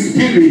angry in his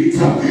spirit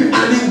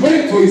and he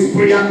went to his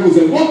prayer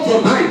closet. What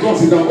John Hyde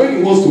does is that when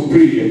he wants to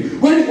pray,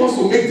 when he wants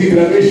to make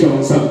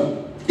declarations,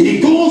 he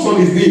goes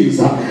on his knees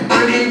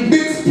and he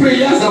makes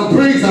prayers and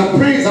prays and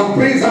prays and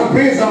prays and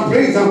prays and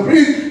prays and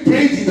prays,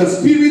 prays in the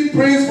spirit,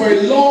 prays for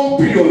a long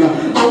period.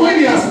 And when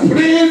he has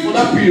prayed for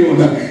that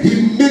period,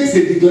 he makes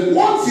a declaration.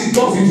 Once he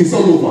does it, it's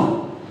all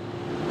over.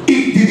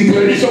 The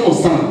declaration will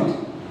stand.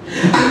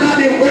 And now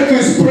they went to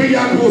his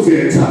prayer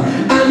closet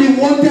and he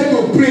wanted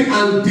to pray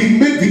and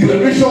make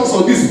declarations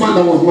on this man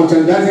that was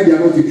merchandising the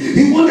anointing.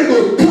 He wanted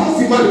to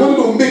cast him out, he wanted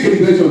to make a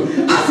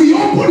declaration. As he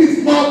opened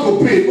his mouth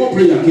to pray, no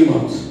prayer came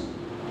out.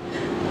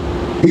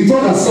 He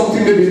thought that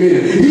something may be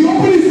made. He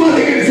opened his mouth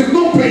again, he said,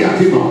 no prayer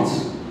came out.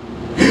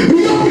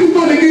 He opened his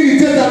mouth again, he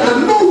said that,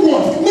 and no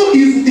what? No,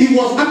 he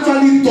was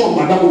actually done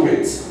by that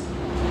moment.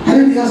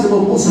 And then he asked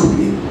him, what's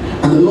happening?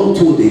 And the Lord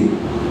told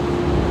him,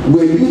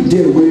 were you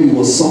there when he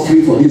was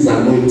suffering for his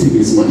anointing?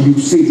 You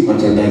say it's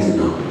merchandising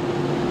now.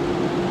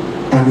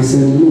 And he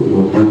said, no,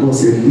 Lord. And God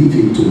said, leave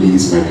him to me,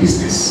 it's my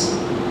business.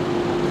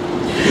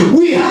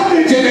 We have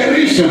a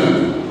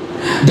generation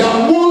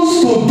that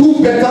wants to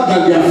do better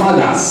than their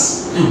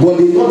fathers, but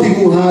they not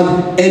even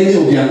had any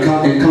of the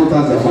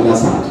encounters their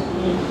fathers had.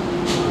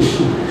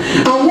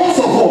 And worst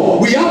of all,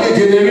 we have a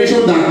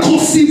generation that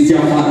curses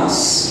their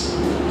fathers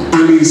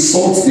and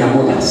insults their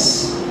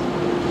mothers.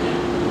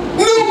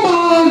 No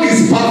man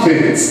is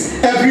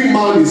perfect. Every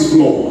man is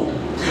flawed.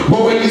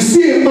 But when you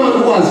see a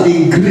man who has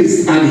been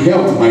graced and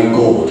helped by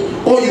God,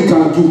 all you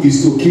can do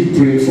is to keep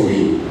praying for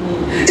him.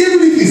 Even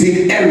if he's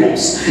in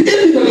errors, even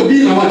if it will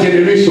be in our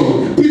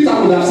generation,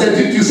 Peter would have said,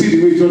 did you see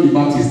the way John the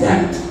Baptist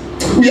died?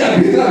 We are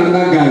greater than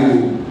that guy.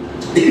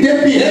 They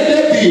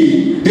beheaded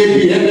him.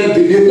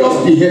 They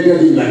just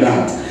beheaded him like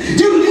that.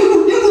 Do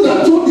you know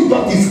that John the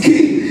Baptist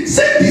came,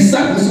 sent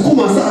disciples to come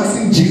and start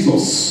asking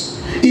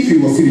Jesus if he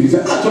was sinning? He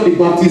said, John the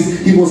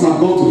Baptist, he must have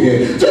gone to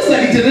hell. Just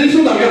like the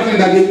generation that we are saying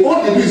that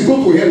all they do is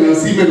go to hell and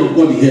see men of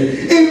God in hell.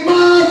 A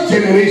mad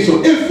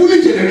generation, a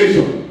foolish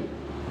generation.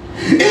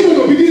 Even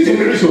the obedient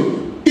generation.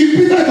 If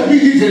Peter had to be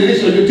this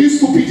generation, this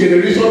stupid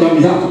generation that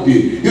we have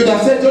today, you would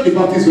have said John the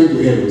Baptist went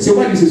to hell. So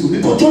why do you say so?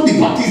 Because John the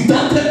Baptist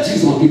doubted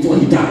Jesus before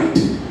he died.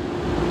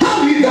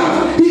 How did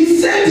that? He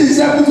sent his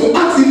disciples to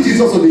ask if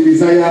Jesus was the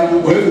Messiah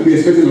or if we be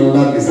expecting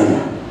another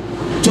Messiah.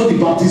 John the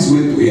Baptist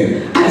went to hell.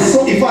 I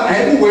saw, in fact,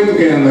 I even went to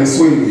hell and I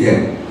saw him to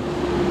hell.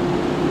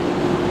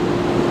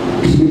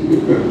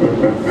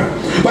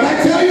 But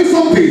I tell you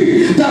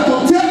something, that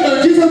to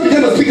tell Jesus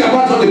began to speak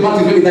about John the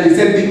Baptist, that he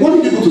said, what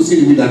did you go to see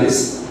in the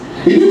wilderness?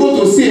 He didn't go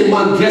to see a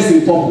man dressed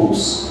in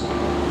purples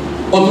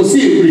or to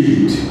see a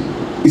reed.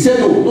 He said,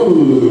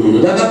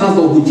 no. That's not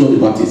who John the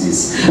Baptist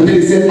is. And then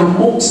he said,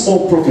 amongst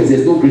all prophets,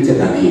 there's no greater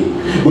than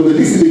him. But the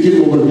least in the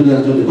kingdom of God is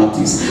greater than John the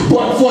Baptist.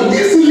 But for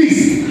this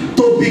list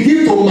to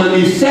begin to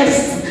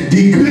manifest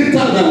the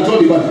greater than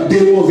John the Baptist,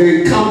 they must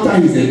encounter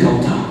his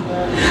encounter.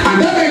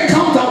 And that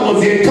encounter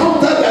was the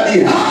encounter that he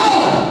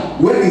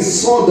had when he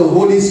saw the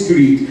Holy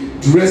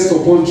Spirit dressed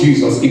upon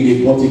Jesus in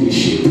a bodily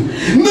shape.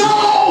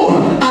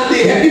 No! And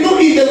they heard, you know,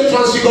 in the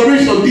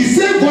transfiguration, the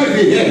same voice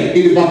they heard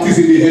in the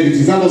baptism, they heard it.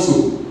 Is that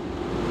also?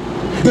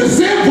 The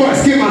same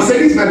voice came and said,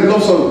 "This is my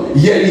beloved son,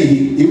 hear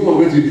ye."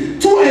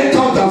 Two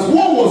encounters.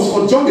 One was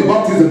for John the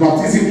Baptist, the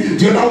baptism.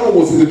 The other one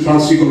was in the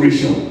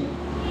transfiguration.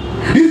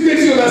 This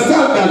makes you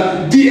understand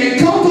that the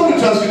encounter of the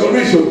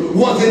transfiguration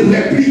was a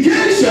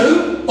replication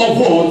of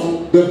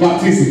what? The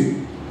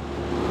baptism.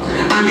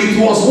 And it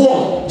was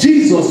what?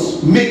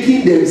 Jesus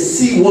making them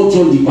see what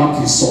John the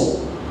Baptist saw,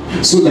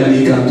 so that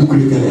they can do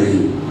greater than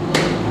him.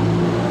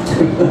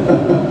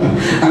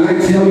 And I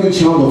tell you,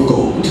 child of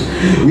God,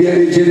 we are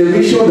a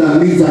generation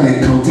that needs that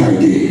encounter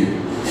again.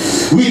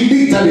 We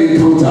need that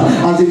encounter.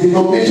 As a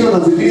denomination,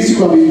 as a ministry,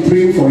 we have been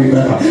praying for it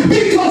better.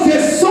 Because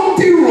there's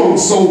something wrong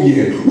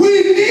somewhere. We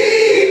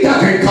need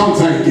that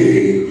encounter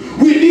again.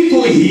 We need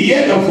to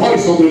hear the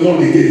voice of the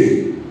Lord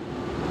again.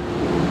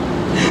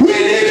 We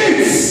need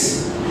it.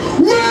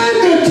 When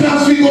the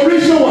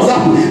transfiguration was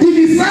happening, the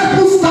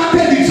disciples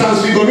started the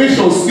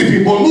transfiguration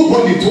sleeping, but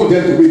nobody told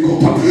them to wake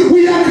up.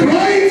 We are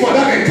crying for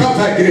that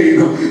encounter again,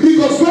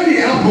 because when it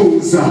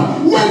happens,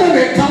 when that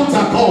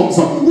encounter comes,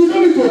 we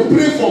don't need to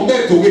pray for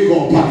them to wake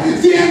up.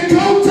 The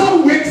encounter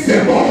wakes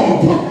them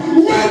up.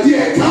 When the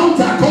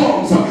encounter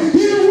comes,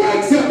 he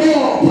wakes them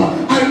up.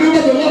 I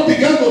remember the Lord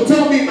began to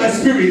tell me in my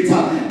spirit,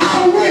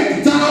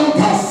 "Awake thou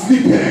that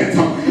sleepeth,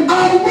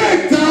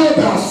 awake thou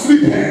that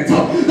sleepeth."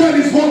 That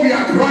is what we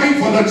are crying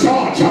for the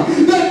church.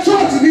 The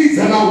church needs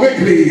an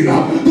awakening.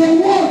 The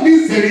world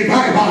needs a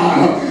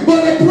revival.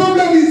 But the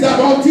problem is that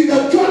until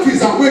the church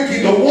is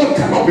awakened, the world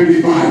cannot be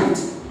revived.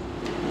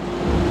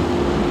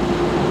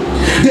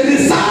 The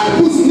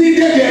disciples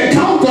needed the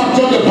encounter of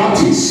John the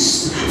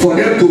Baptist for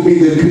them to be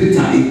the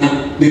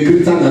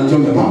greater than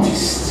John the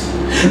Baptist.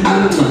 And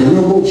I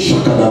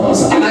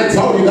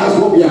tell you, that's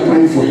what we are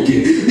crying for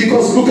again.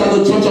 Because look at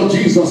the church of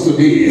Jesus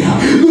today.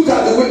 Look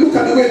at the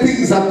way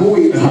things are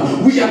going.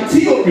 We are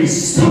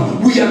theorists.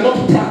 We are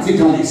not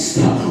practicalists.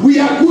 We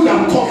are good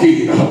at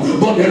talking,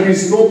 but there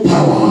is no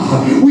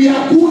power. We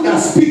are good at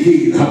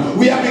speaking.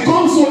 We have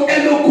become so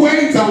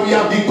eloquent and we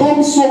have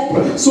become so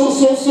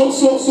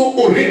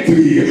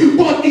oratory.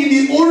 But in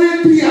the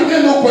oratory and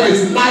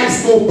eloquence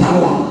lies no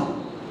power.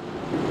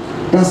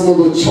 That's not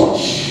the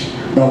church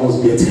that was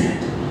bettered.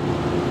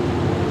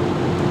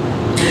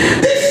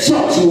 This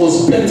church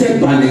was bettered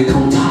by an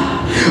encounter.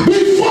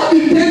 Before the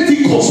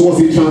Pentecost was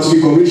the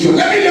transfiguration.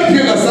 Let me help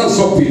you understand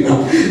something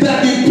now.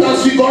 That the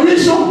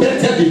transfiguration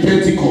bettered the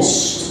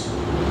Pentecost.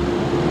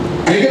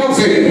 Are you get what I'm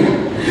saying?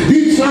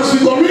 The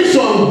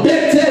transfiguration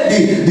bettered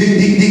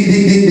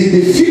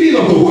the feeling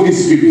of the Holy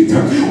Spirit.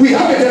 We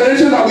have a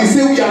generation that we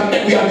say we have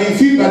been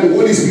filled by the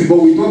Holy Spirit, but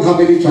we don't have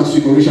any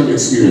transfiguration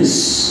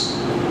experience.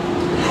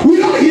 We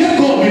don't hear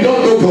God, we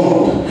don't know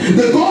God.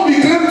 The God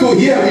we claim to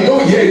hear, we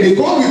don't hear it. The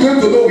God we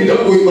claim to know, we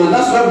don't know him. And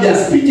that's why we are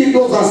speaking,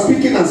 those are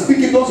speaking and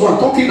speaking, those who are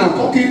talking and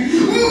talking.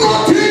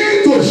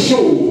 Nothing to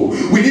show.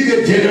 We need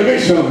a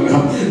generation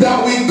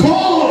that will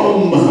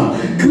come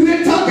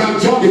greater than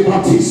John the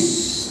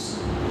Baptist.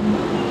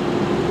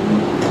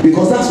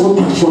 Because that's what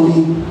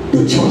actually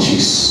the church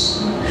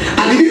is.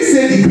 And he didn't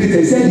say the greater,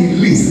 he said the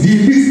least. The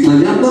least,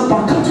 and I'm not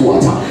back at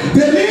water.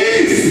 The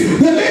least.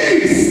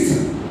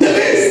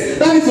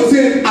 That is to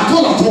say, at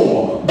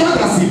all,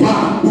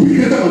 Badasiba will be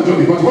greater than John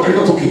the Baptist. What are you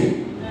not talking?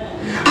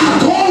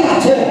 At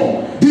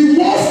all. The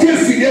worst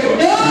case scenario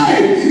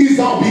is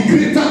that will be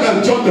greater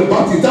than John the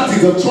Baptist. That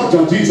is the church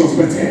that Jesus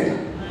bettered.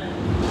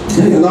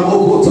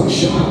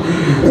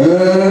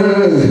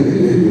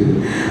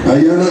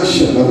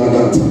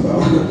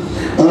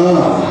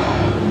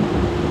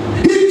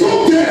 He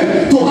took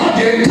them to have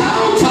the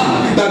encounter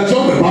that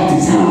John the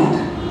Baptist had.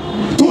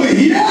 To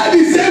hear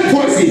the same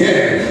voice he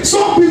heard.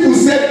 Some people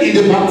said in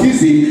the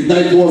baptism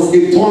that it was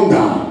a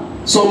thunder.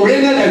 Some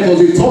rendered that it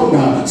was a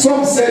thunder.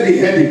 Some said they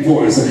heard a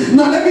voice.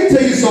 Now let me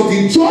tell you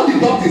something. John the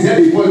Baptist heard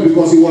a voice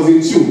because he was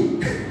in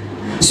tune.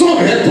 Some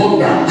heard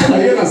thunder. I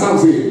hear that sound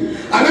saying.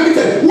 And let me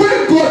tell you,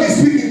 when God is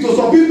speaking to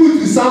some people, it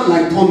will sound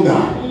like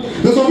thunder.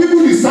 To some people,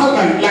 it sound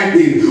like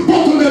lightning.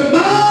 But to the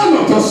man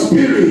of the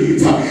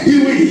Spirit, he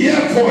will hear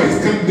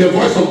the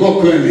voice of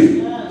God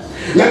clearly.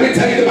 Let me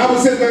tell you, the Bible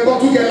says when God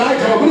took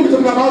Elijah, we're going to be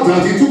talking about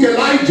that. He took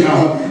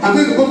Elijah and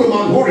then to go to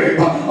Mount Horeb.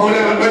 When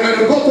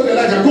God told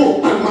Elijah,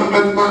 go, and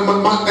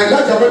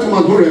Elijah went to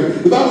Mount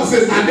Horeb. The Bible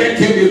says, and then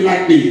came the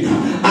lightning,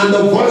 and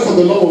the voice of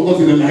the Lord was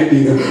not in the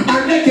lightning,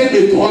 and then came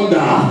the thunder,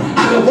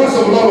 and the voice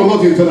of the Lord was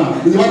not in the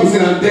thunder. The Bible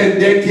says, and then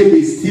there came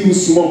a still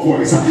small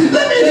voice.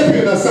 Let me help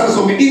you understand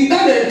something. In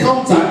that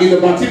encounter in the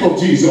baptism of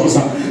Jesus,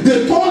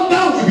 the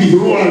thunder will be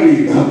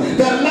roaring,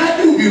 the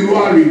lightning will be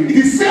roaring.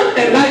 The same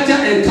Elijah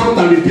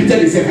encounter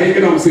repeated itself. I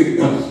get what I'm saying.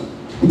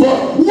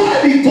 But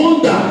while the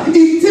thunder,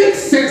 it takes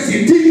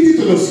sensitivity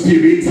to the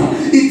spirit.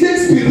 It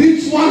takes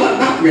spiritual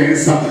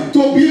alertness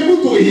to be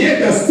able to hear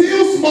the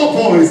still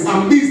small voice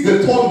amidst the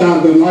thunder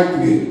and the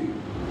lightning.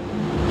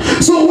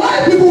 So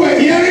while people were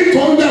hearing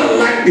thunder and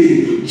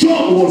lightning,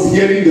 John was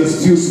hearing the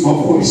still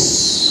small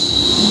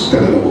voice.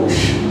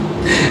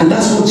 And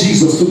that's what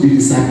Jesus took the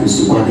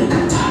disciples to go and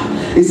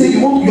encounter. He said,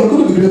 you are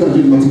going to be greater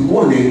than John, but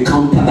go and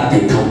encounter that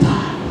encounter.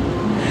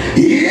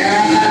 Hear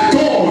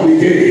God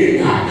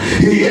again.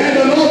 He heard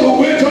the Lord who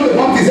went on the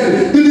Baptist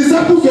said, the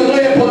disciples were not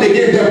yet born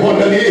again, but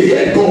they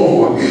heard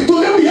God. So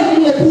then we have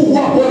people who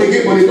are born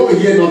again, but they don't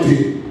hear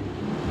nothing.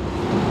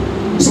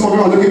 Some of them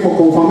are looking for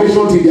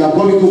confirmation till they are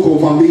going to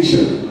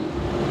confirmation.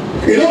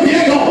 They don't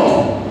hear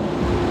God.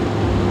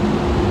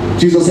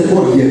 Jesus said,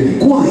 go and hear me.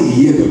 Go and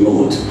hear the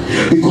Lord.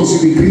 Because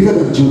you'll be greater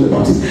than John the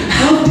Baptist.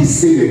 How the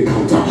same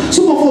encounter.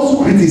 Some of us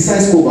who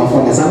criticize our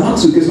fathers, I'm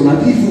asking you a question,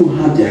 have you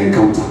had their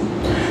encounter?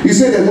 You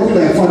say there's nothing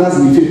like fathers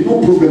in the faith.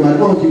 No problem, I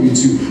don't argue with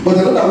you. But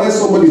I know that when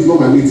somebody is not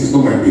my mate, it's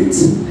not my mate.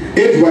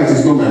 Age-wise,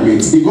 it's not my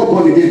mate. He got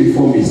born again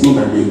before me, it's not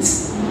my mate.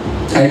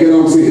 I get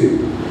what I'm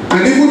saying?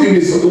 And even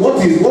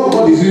if what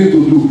God is using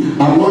to do,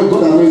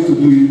 God has not used to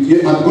do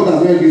it, God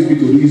has not used me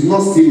to do, it's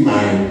not still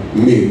my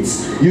mate.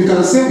 You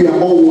can say we are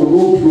all one,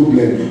 no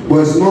problem, but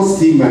it's not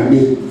still my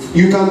mate.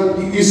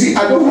 You see,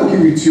 I don't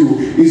argue with you.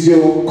 It's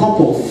your cup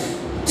of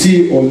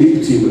tea or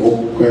Lipton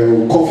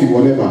or coffee,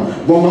 whatever.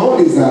 But my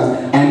own is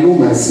that I know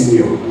my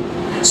senior.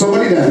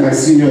 Somebody that is my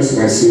senior is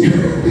my senior.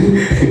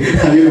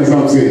 And you know what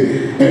I'm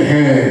saying?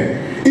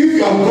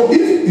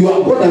 If you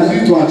are God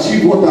has you to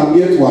achieve what I'm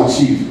here to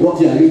achieve,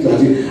 what you are here to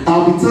achieve,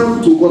 I'll be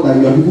thankful to God that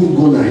you have even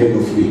gone ahead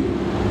of me.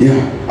 Yeah.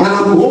 And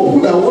I'm hopeful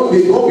that one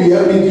day God will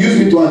help me, use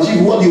me to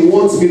achieve what He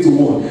wants me to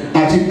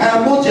achieve. I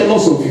am not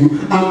jealous of you.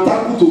 I'm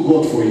thankful to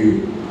God for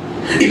you.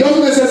 It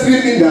doesn't necessarily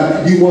mean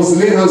that you must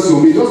lay hands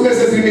on me. It doesn't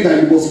necessarily mean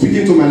that you must speak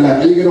into my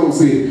life. You get what I'm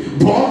saying?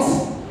 But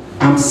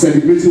I'm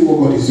celebrating what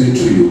God is doing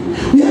through you.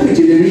 We have a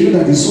generation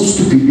that is so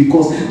stupid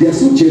because they are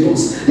so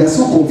jealous, they are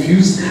so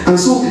confused, and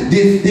so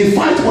they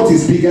fight what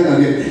is bigger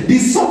than them. The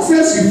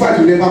success you fight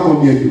will never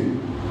come near you.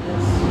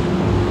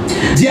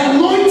 The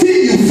anointing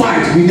you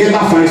fight will never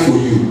fight for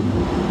you.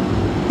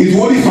 It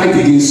will only fight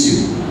against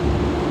you.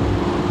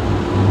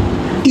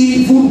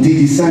 Even the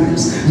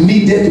disciples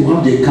needed to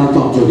have the encounter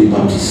of John the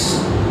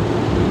Baptist.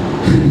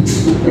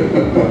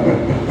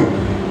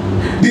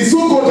 The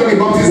so-called John the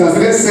Baptist has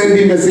been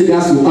sending messages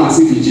to us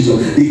if it's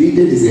Jesus. They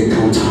needed this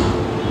encounter.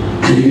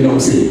 And you know what I'm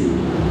saying?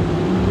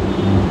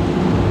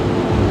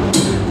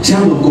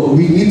 Child of God,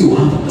 we need to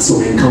have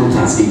some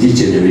encounters in this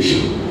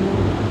generation.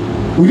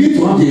 We need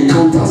to have the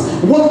encounters.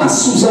 What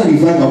Azusa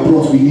Revival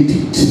brought, we need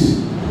it.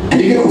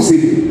 And you know what I'm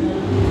saying?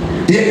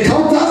 The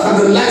encounters and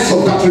the likes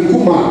of Catherine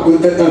Kuma,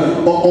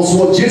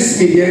 Oswald J.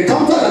 Smith, the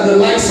encounters and the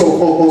likes of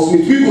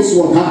Smith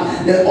Wigglesworth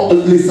had,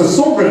 Mr.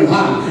 Sovereign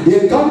had,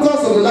 the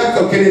encounters and the likes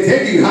of Kenneth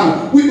Hagin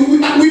had. We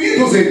need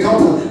those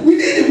encounters. We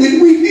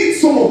need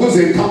some of those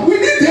encounters. We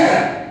need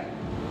them.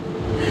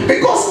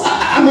 Because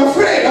I'm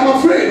afraid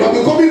I'm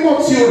becoming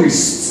more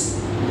theorist.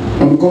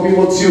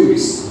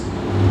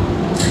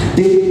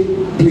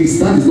 Please,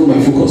 that is not my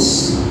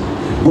focus.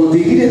 But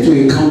they needed to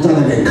encounter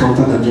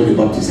that John the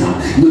Baptist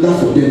had in order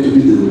for them to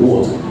be the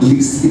word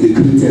least in the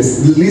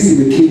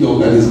kingdom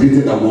that is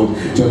greater than what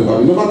John the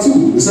Baptist. Number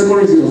two, the second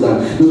reason was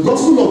that the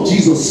gospel of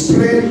Jesus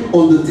spread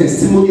on the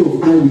testimony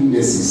of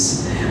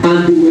eyewitnesses,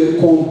 and they were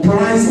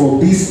comprised of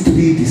these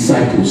three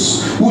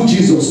disciples who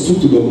Jesus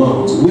took to the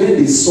mount where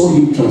they saw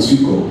him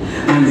transfigured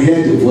and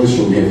heard a voice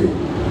from heaven.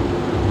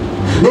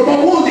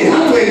 Number one, they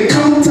had to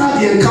encounter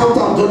the encounter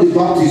of John the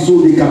Baptist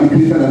so they can be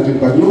greater than John the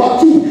Baptist. Number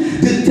two,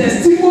 the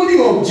testimony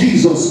of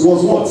Jesus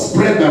was what?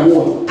 Spread by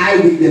what?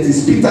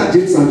 Eyewitnesses, Peter,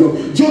 James, and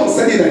John. John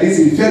said it like this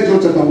in 1 John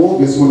chapter 1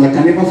 verse 1. I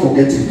can never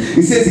forget it.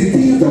 He says, the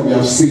things that we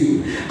have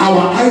seen,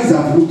 our eyes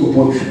have looked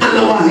upon, and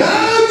our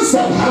hands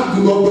have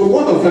handled the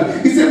word of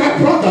God. He said, my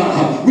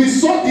brother, we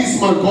saw this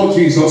man called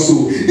Jesus.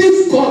 So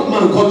this God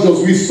man called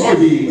Jesus, we saw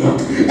him.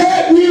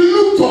 And we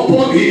looked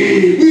upon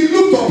him. We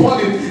looked upon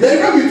him. The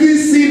difference between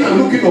seeing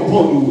and looking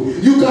upon you.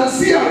 You can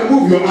see and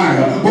remove your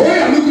eye, but when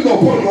you are looking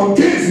upon, your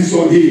gaze is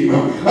on him.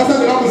 That's why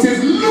the Bible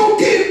says,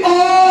 looking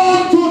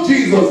unto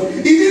Jesus.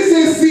 It didn't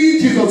say seeing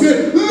Jesus. It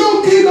said,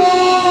 looking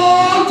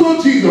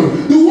unto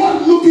Jesus. The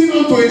word looking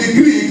unto in the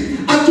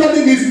Greek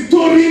actually means to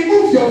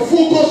remove your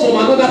focus from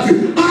another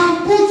thing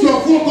and put your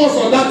focus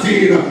on that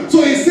thing.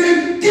 So he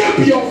said,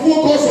 keep your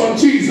focus on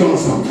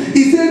Jesus.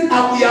 He said,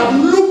 and we have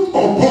looked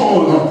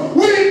upon.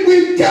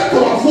 We kept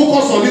our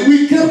focus on it.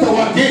 We kept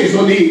our gaze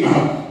on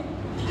him.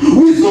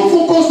 We so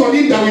focused on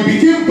him that we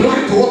became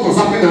blind to what was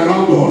happening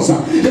around us.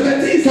 There were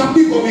things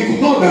happening but we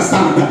could not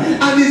understand.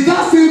 And it's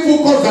that same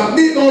focus that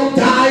made us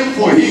die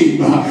for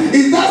him.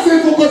 It's that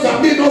same focus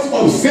that made us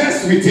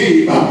obsessed with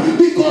him.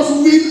 Because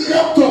we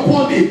looked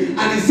upon him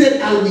and he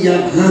said, and we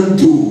have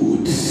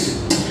handled.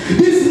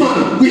 This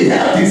man, we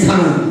held his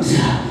hand.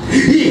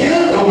 He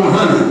held our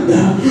hand.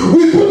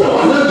 We put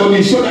our hand on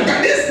his shoulder.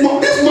 This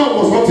man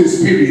was not a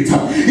spirit.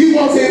 He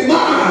was a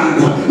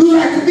man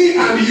like me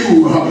and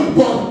you.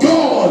 But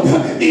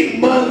God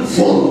in man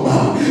form.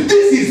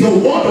 This is the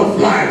word of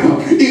life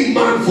in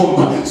man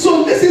form.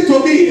 So listen to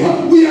me.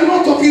 We are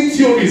not talking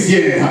theories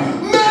here.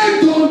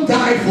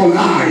 die for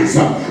lies.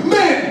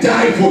 Men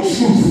die for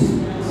truth.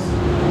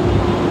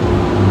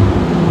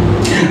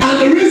 And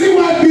the reason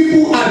why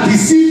people are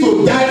deceived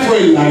to die for a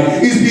lie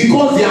is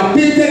because they are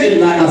painted a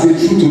lie as a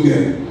truth to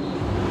them.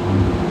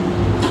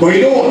 But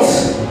you know what?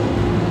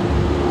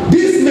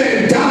 These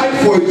men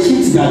died for a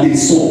truth that they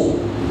saw,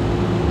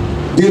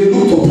 they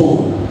looked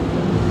upon,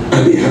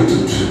 and they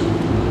handled.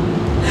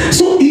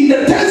 So in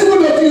the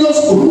testimony of Jesus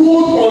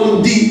wrote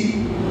on the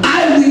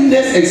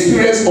eyewitness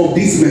experience of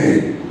these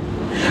men.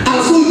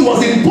 And so it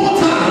was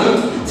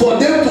important for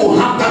them to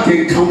have that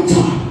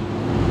encounter.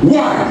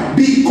 Why?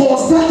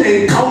 Because that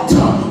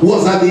encounter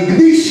was an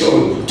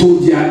ignition to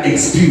their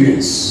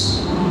experience.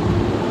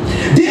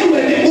 They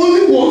were the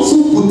only ones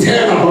who could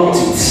tell about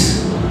it.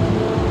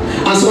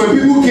 And so when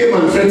people came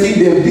and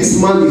threatened them,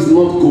 this man is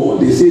not God,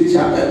 they said,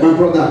 my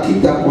brother,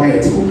 keep that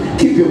quiet.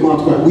 Keep your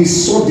mouth quiet. We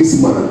saw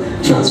this man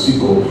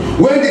transfigured.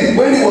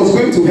 When he was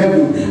going to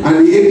heaven,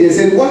 and they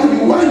said, why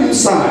are you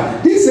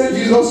sad? They said,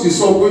 Jesus, you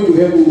saw going to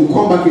heaven, will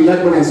come back in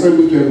like when I saw him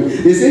go to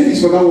heaven. They said, if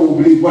it's for that one,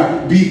 we believe.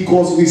 Why?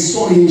 Because we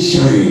saw him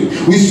shine.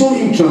 We saw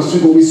him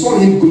transfigured. We saw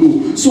him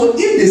glow. So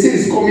if they say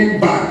he's coming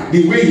back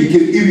the way he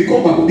came, he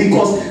will come back.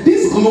 Because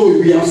this glow,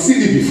 we have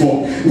seen it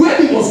before.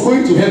 When he was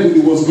going to heaven,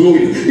 he was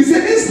glowing. He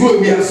said, this glow,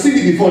 we have seen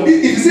it before.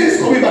 If he says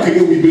he's coming back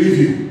again, we believe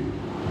you.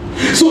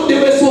 So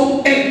there were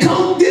some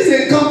this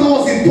encounter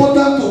was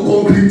important to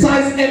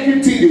concretize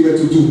everything they were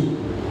to do.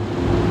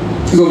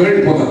 It was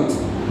very important.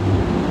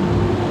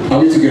 Are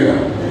we together?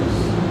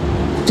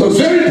 So it's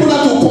very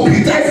important to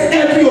concretize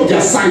every of the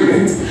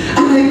assignments.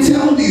 And I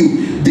tell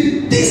you,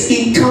 this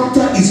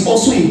encounter is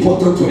also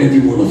important to every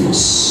one of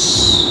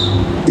us.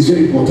 It's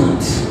very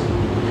important.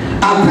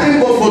 I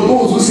thank God for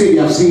those who say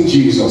they have seen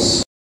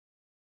Jesus.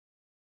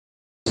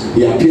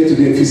 He appeared to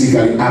them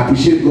physically. I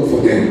appreciate God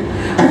for them.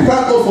 I thank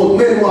God for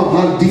men who have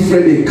had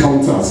different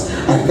encounters.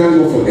 I thank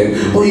God for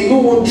them. But you know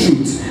one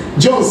truth?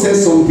 John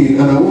says something,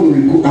 and I want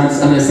to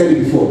ask, and I said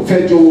it before.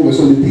 1 John 1,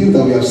 so the things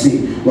that we have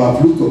seen, we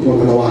have looked upon,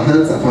 and our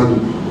hands have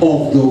handled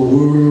of the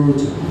word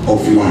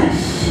of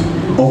life.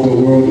 Of the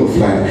world of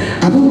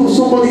life. I don't know,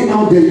 somebody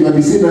out there, you might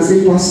be saying, I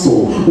say, Pastor,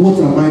 what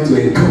am I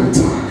to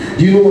encounter?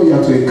 Do you know what you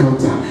have to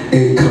encounter?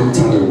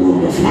 Encounter the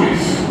world of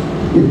life.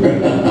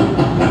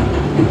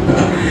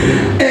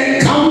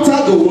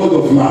 Encounter the word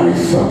of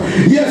life.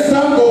 Yes,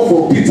 thank God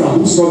for Peter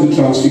who saw the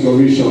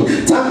transfiguration.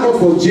 Thank God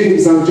for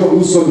James and John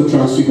who saw the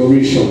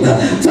transfiguration.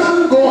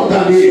 Thank God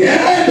that they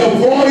heard the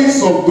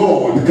voice of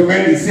God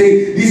when he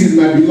said, this is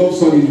my beloved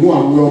son in whom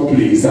I'm well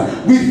pleased.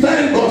 We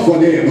thank God for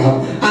them.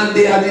 And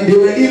they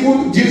were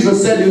even,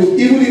 Jesus said,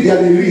 even if they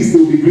are the least, they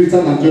will be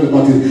greater than John the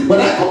Baptist.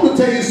 But I come to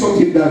tell you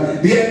something,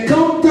 that the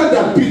encounter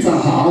that Peter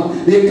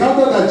had, the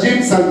encounter that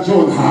James and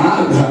John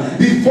had,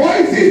 the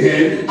voice they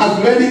heard has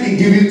already been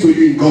given to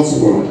you in God's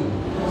word.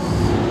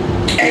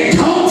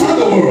 Encounter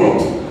the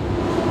world.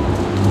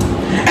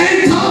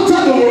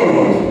 Encounter the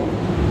world.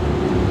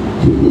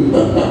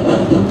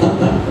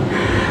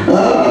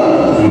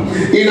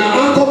 In our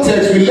anchor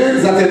text, we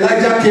learn that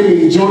Elijah came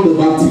in John the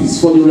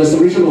Baptist for the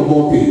restoration of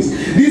all things.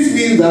 This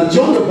means that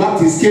John the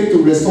Baptist came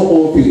to restore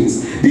all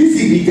things. This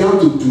he began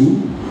to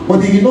do,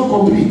 but he did not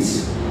complete.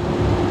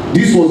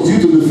 This was due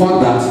to the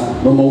fact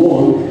that, number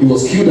one, he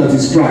was killed at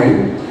his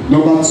prime.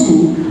 Number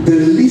two, the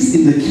least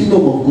in the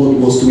kingdom of God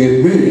was to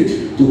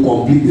emerge to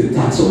complete the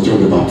task of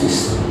John the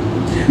Baptist.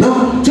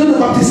 Now, John the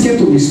Baptist came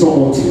to restore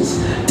all things.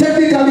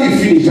 Technically, he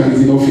finished and he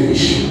did not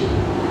finish.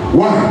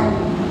 Why?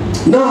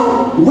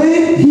 Now,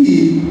 when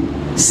he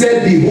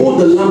said, behold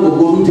the Lamb of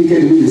God who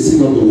taketh away the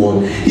sin of the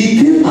world,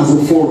 he came as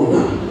a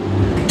forerunner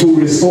to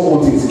restore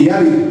all things. He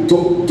had a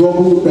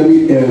double,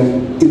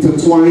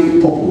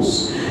 intertwined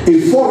purpose. A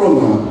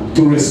forerunner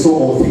to restore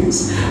all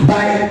things.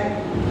 By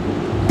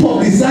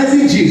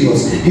publicizing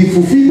Jesus, he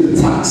fulfilled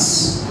the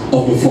task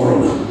of the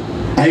forerunner.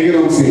 Are you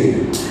get what I'm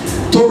saying?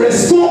 To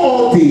restore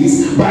all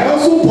things, by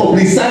also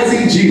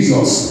publicizing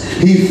Jesus,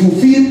 he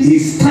fulfilled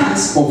his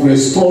task of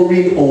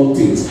restoring all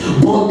things.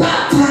 But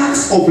that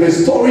task of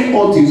restoring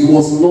all things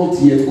was not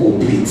yet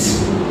complete.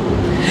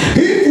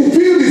 He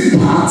fulfilled his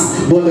part,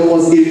 but there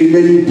was a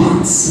remaining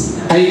part.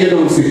 Are you get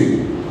what I'm saying?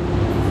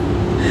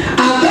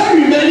 And that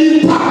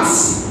remaining part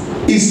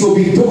is to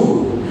be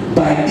done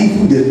by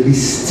even the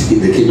least in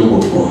the kingdom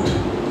of God.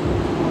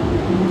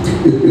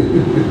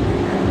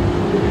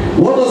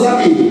 What does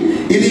that mean?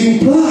 It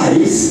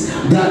implies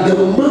that the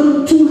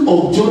mantle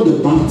of John the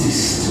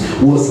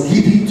Baptist was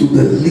given to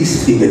the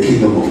least in the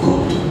kingdom of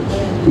God.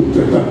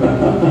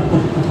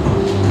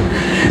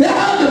 They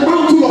have the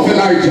mantle of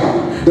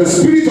Elijah, the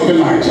spirit of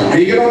Elijah. Are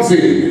you get what I'm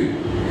saying?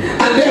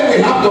 And then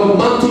we have the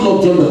mantle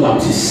of John the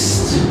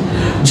Baptist.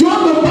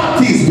 John the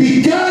Baptist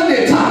began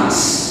a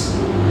task,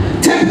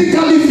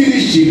 technically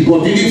finished it,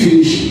 but didn't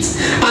finish it.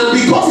 And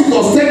because it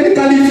was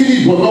technically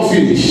finished but not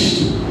finished,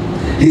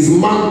 his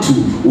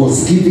mantle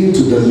was given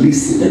to the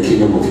least in the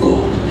kingdom of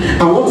God.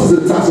 And what is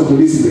the task of the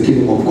least in the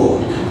kingdom of God?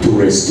 To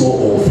restore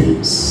all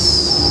things.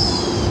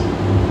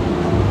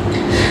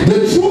 The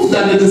truth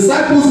that the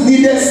disciples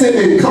needed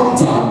same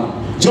encounter,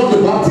 John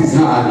the Baptist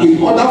had,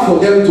 in order for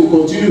them to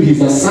continue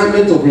his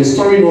assignment of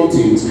restoring all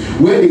things,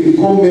 when they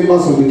become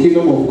members of the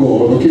kingdom of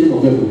God, or kingdom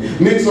of heaven,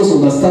 makes us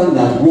understand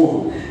that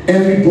one,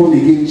 every born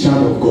again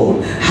child of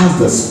God has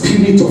the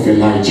spirit of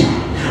Elijah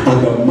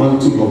and the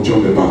mantle of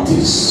John the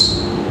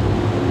Baptist.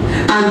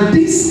 And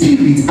this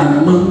spirit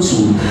and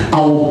mantle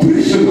are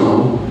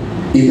operational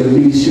in the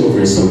ministry of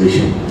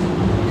restoration.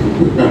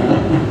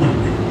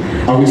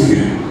 Are we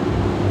clear?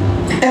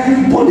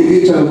 Every born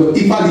again child of God,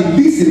 if at the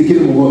least in the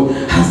kingdom of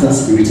God, has that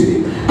spirit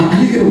in it.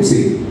 And you get what I'm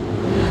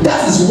saying?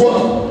 That is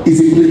what is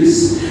in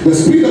place. The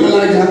spirit of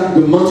Elijah,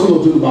 the mantle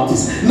of John the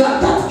Baptist.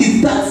 Now that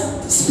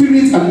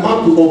spirit and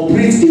mantle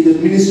operates in the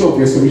ministry of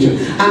restoration.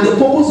 And the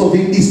purpose of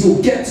it is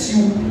to get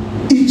you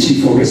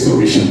itchy for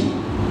restoration.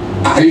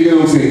 Are you get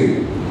what I'm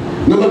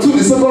saying? Number two,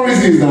 the second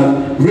reason is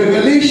that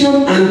revelation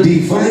and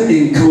divine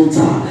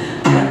encounter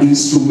are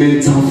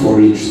instrumental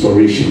for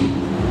restoration.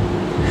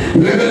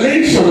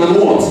 Revelation and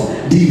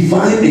what?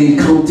 Divine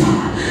encounter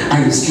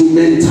are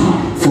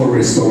instrumental for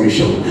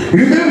restoration.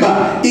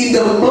 Remember, in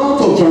the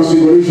Mount of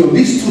Transfiguration,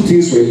 these two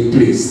things were in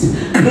place.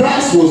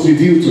 Christ was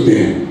revealed to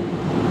them.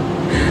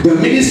 The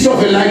ministry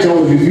of Elijah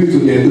was revealed to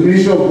them. The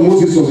ministry of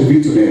Moses was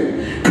revealed to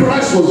them.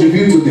 Christ was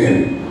revealed to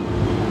them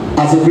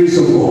as the grace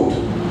of God.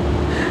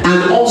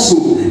 And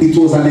also, it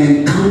was an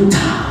encounter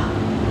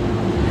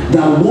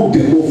that woke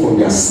them up from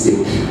their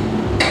sleep.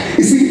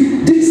 You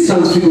see, this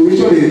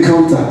transfiguration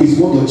encounter is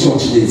what the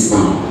church needs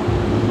now.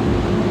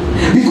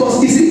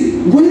 Because, you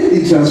see, when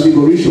the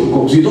transfiguration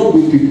comes, you don't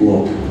wake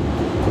people up.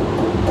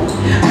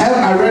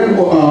 I read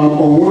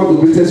on one of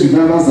the greatest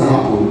revivals that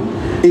happened.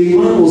 A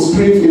man was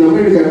praying in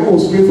America. A man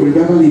was praying for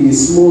revival in a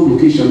small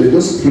location. They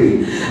just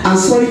prayed, and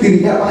suddenly the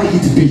revival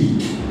hit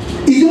big.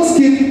 It just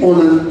came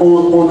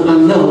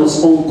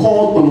unannounced,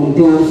 uncalled, and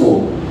unplanned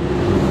for.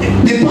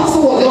 The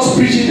pastor was just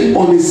preaching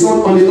on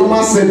a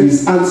normal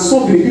service, and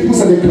suddenly people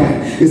started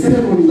crying. They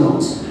started running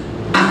out,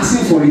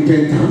 asking for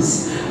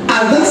repentance.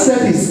 And that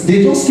service,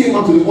 they just came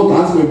out to the altar,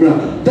 asked my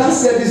brother. That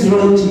service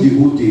ran through the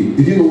whole day.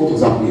 They didn't know what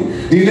was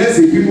happening. The next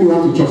day, people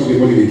ran to church in the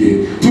morning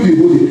again. Through the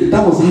whole day.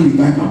 That was how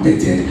revival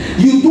happened.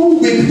 You don't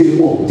wake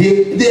them up.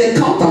 The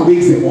encounter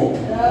wakes them up.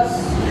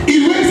 Yes.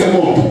 It wakes them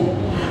up.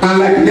 And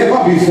like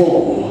never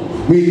before,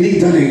 we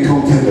need that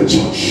encounter in the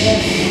church.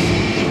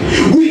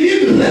 Yes. We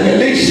need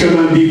revelation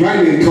and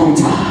divine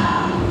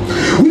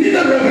encounter. We need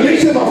a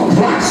revelation of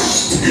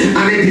Christ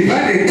and a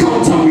divine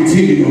encounter with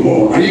him in the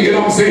world. And you get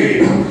what I'm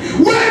saying?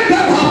 When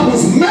that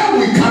happens, men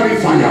will carry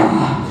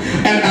fire.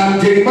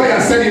 And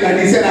Jeremiah said it, and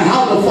he said, I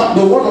have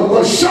the word of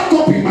God shut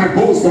up in my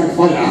bones like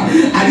fire.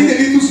 I did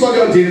a little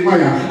study on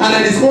Jeremiah, and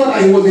I discovered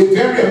that he was a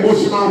very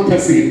emotional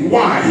person.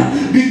 Why?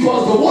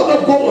 Because the word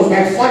of God was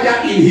like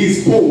fire in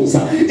his bones.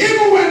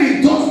 Even when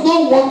he does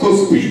not want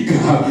to speak,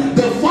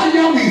 the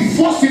fire will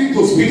force him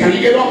to speak. And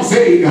you get what I'm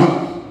saying?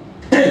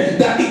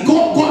 That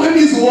God let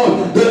me use the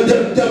word,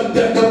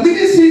 the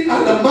ministry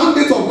and the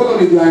mandate of God on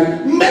his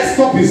life messed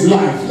up his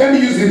life. Let me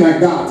use it like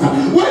that.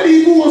 When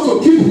he even wants to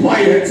keep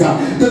quiet,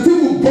 the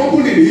thing will bubble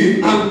in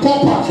him and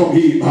pop out from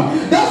him.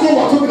 That's what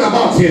we're talking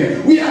about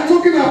here. We are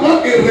talking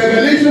about a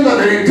revelation and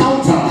an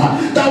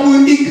encounter that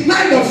will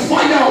ignite the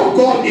fire of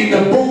God in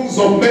the bones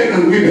of men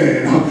and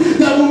women,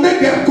 that will make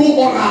them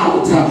go all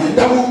out,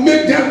 that will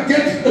make them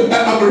get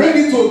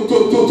ready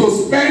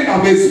to spend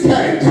and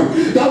expect,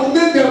 that will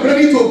make them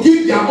ready to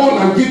give their all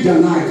and give their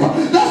life.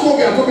 That's what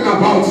we are talking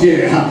about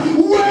here.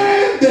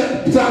 When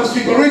the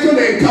transfiguration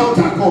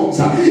encounter comes,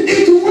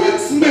 it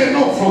wakes men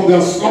up from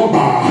their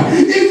slumber.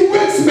 It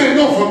wakes men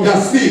up from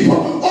their sleep.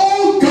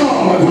 Oh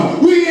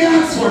God, we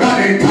ask for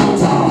that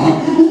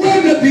encounter.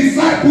 When the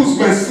disciples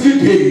were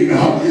sleeping,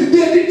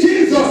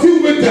 Jesus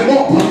didn't wake them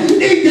up.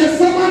 In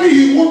Gethsemane,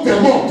 he woke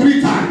them up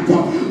 3 times.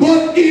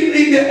 But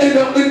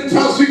in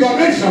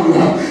transfiguration,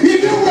 he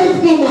didn't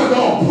wake no man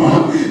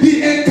up.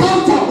 The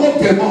encounter woke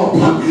them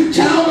up.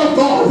 Child of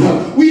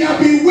God, we have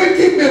been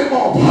waking them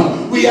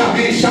up. We have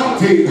been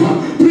shouting.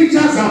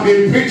 Preachers have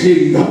been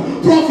preaching.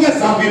 Prophets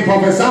have been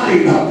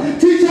prophesying.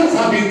 Teachers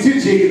have been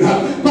teaching.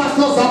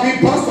 Pastors have been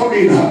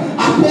pastoring.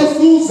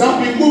 Apostles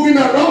have been moving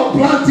around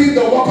planting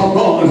the work of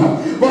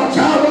God. But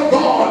child of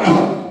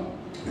God,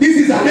 this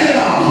is an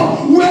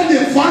era where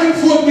the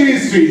fivefold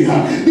ministry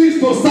needs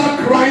to start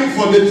crying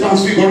for the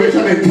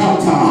transfiguration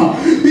encounter,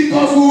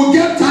 because we will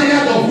get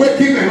tired of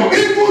waking them up.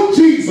 Even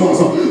Jesus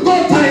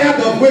got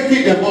tired of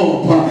waking them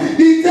up.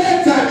 The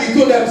third time he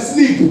told them,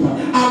 sleep.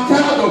 I'm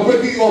tired of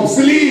waking you up.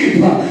 Sleep.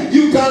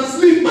 You can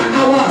sleep, my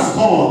hour has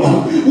come.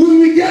 When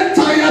we get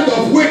tired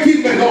of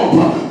waking them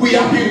up, we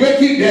have been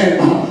waking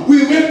them.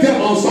 We wake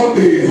them on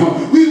Sunday.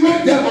 We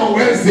wake them on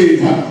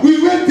Wednesday.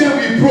 We wake them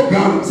in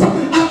programs.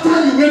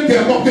 After you wake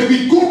them up, they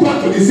will go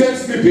back to the same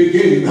sleep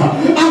again.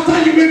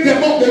 After you wake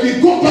them up, they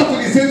will go back to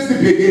the same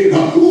sleep again.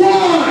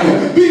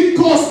 Why?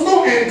 Because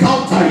no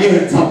encounter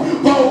yet.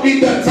 But in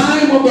the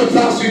time of the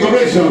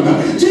transfiguration,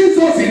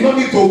 Jesus did not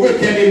need to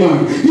wake any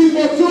man. He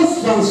was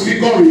just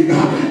transfiguring,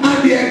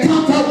 and the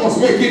encounter was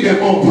waking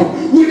them up.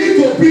 We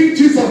need to bring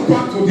Jesus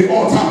back to the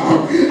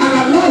altar and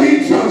allow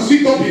him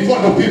transfigure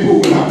before the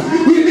people.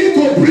 We need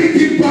to bring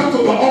him back to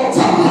the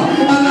altar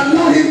and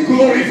allow him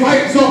glorify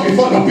himself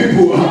before the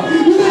people.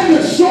 Let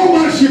the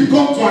showmanship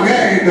come to an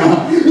end.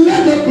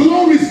 Let the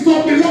glory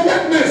stop.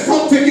 Let men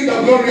stop taking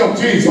the glory of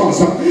Jesus.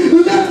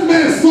 Let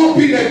men stop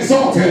being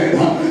exalted.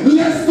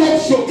 Let's stop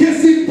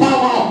showcasing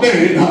power of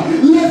men.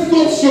 Let's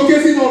stop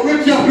showcasing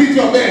original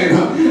preacher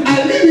men.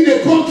 I live in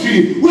a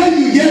country where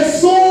you hear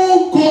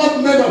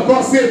so-called men of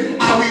God say,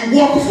 I will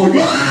work for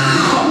you.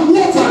 Ah,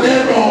 what an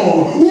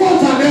error!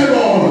 What an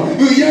error!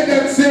 You hear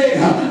them say,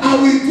 I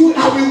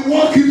will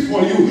work it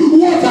for you.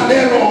 What an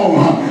error!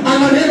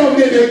 And at the end of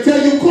the day, they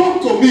tell you, come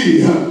to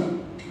me.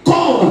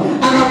 Come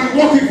and I will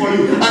work it for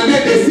you. And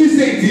then they still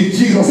say it in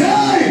Jesus.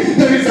 Hey,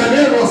 there is an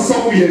error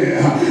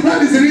somewhere.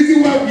 That is the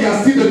reason why we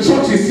are still, the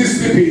church is still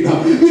sleeping.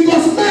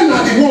 Because men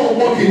are the one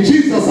working.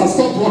 Jesus has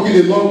stopped working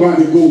a long while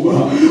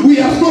ago. We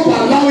have stopped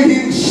allowing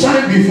him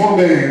shine before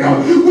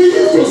men. We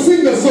used to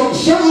sing the song,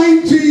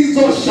 Shine,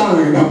 Jesus,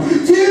 shine.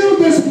 Fill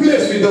this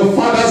place with the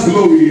Father's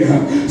glory.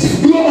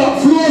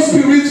 Flow,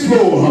 Spirit,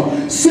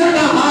 flow. Set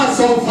our hearts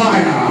on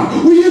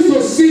fire. We used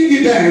to sing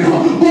it then.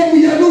 But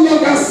we are no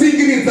longer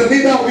singing it,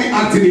 neither are we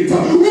acting it.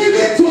 We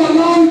need to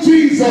allow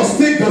Jesus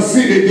take the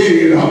scene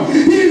again.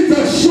 He's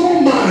the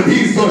showman.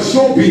 He's the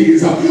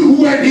showbiz.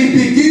 When he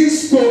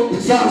begins to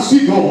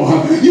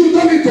transfigure, you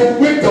don't need to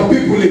wake the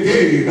people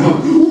again.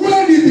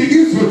 When he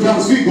begins to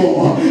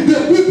transfigure,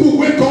 the people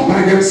wake up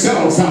by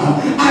themselves.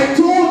 I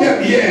told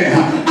them,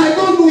 I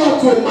don't know how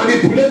to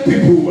manipulate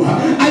people.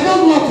 I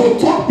don't know how to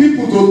talk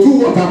people to do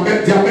what they are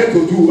meant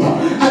to do.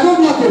 I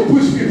don't know how to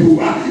push people.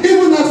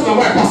 Even as my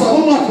wife, Pastor, I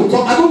don't know how to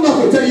talk. I don't know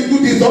how to tell you do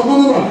this. No.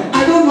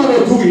 I don't know how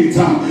to do it.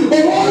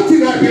 But one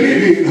thing I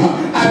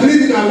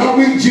believe in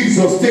allowing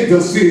Jesus take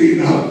the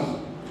scene.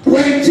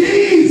 When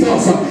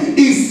Jesus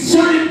is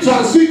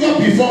transfigured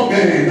before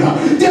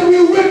men, they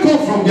will wake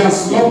up from their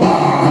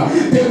slumber.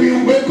 They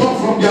will wake up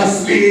from their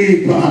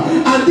sleep.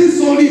 And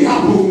this only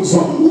happens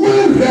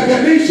when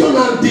revelation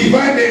and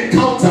divine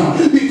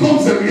encounter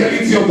becomes the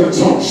reality of the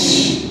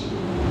church.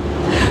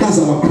 That's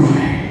our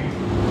cry.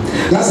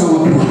 That's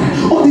our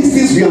cry. All these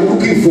things we are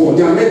looking for,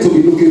 they are meant to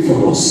be looking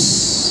for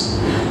us.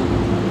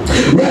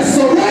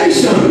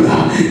 Restoration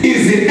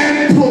is the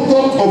end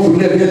product of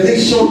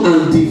revelation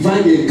and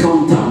divine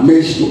encounter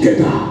meshed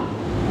together.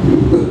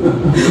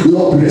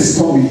 Lord,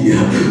 restore me.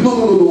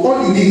 No.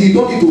 All you need, you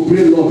don't need to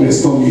pray, Lord,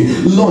 restore me.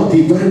 Lord,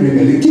 divine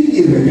revelation. Give me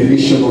a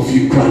revelation of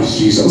you, Christ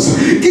Jesus.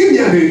 Give me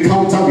an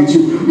encounter with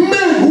you.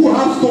 Men who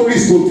have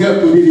stories to tell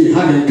to me, they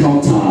had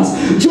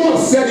encounters. John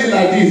said it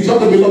like this. John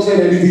the Beloved said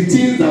that the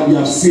things that we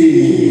have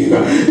seen,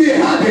 they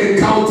had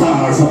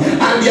encounters,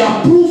 and they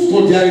are proof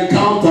to their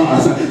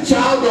encounters.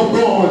 Child of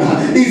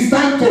God, it's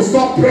time to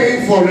stop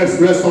praying for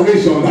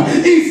restoration.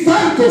 It's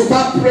time to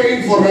start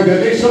praying for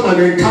revelation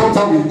and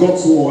encounter with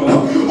God's word.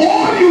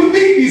 All you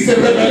need is a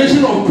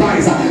revelation of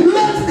Christ.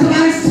 Let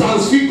Christ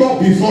transfigure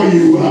before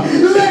you.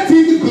 Let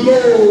him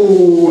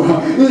glow.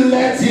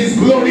 Let his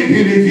glory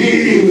be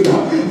revealed.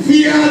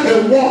 Fear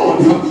the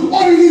word.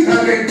 All you need is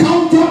an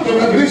encounter, the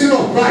revelation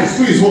of Christ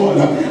through his word.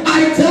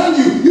 I tell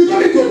you, you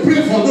don't need to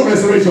pray for no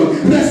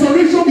restoration.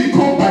 Restoration will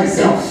come by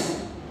itself.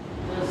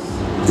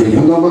 And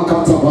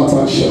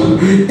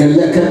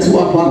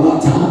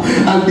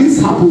this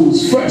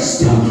happens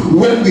first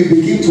when we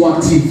begin to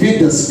activate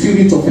the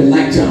spirit of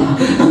Elijah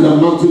and the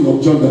mantle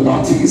of John the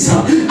Baptist.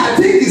 I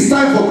think it's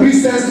time for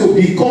Christians to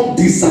become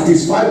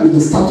dissatisfied with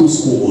the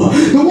status quo.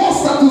 The word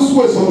status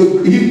quo is from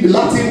the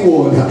Latin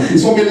word.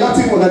 It's from a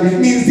Latin word, and it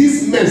means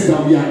this mess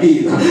that we are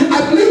in.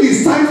 I believe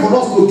it's time for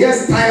us to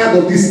get tired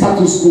of this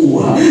status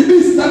quo.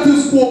 This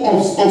status quo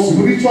of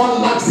spiritual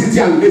laxity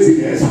and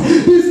laziness.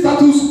 This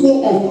status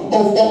quo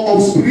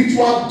of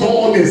spiritual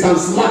dullness and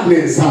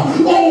slackness. The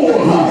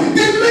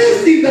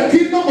least in the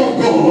kingdom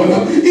of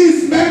God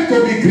is meant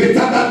to be greater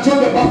than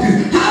John the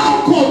Baptist.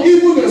 How come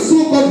even the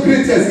so-called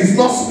greatest is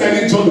not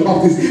smelling John the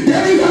Baptist?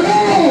 There is an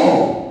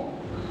error.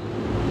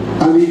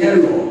 And the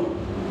error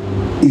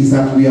is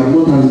that we have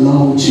not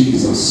allowed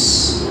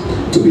Jesus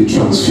to be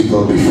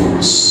transfigured before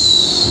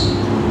us.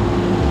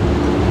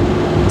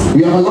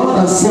 We have allowed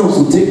ourselves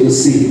to take the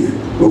scene,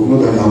 but we've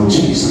not allowed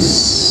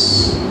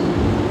Jesus.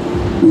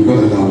 We've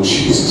not allowed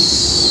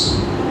Jesus.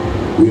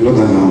 We've not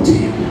allowed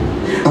him.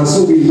 And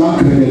so we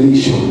lack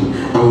revelation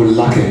and we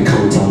lack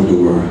encounter with the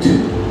word.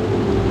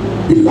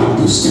 We lack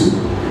those two.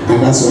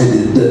 And that's why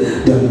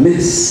the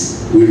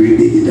mess will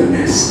remain in the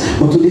mess.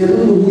 But today I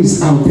don't know who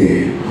is out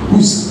there,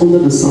 who's under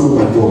the sound of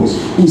my voice,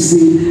 who's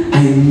saying,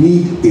 I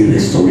need a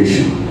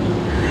restoration.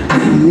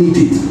 I need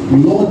it.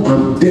 Lord,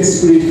 I'm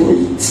desperate for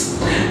it.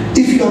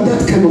 If you are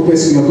that kind of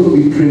person, you are going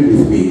to be praying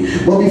with me.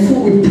 But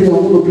before we pray, I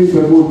want to pray for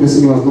every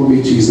person who has not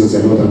made Jesus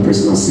their Lord and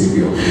personal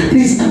Savior.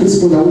 Please, at this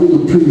point, I want you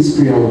to pray this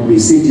prayer with me.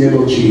 Say, dear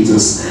Lord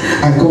Jesus,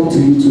 I come to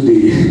you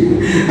today.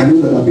 I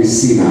know that I'm a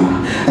sinner.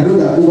 I know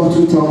that over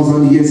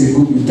 2,000 years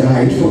ago, you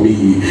died for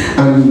me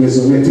and you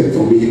resurrected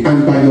for me.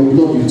 And by your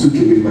blood, you took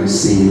away my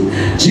sin.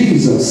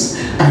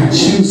 Jesus, I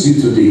choose you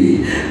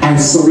today. I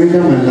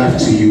surrender my life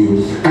to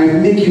you. I I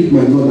make you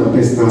my Lord and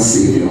personal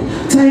Savior.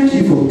 Thank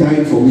you for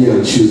dying for me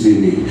and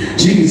choosing me.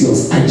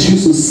 Jesus, I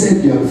choose to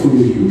serve you and follow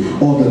you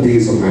all the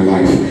days of my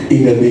life.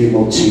 In the name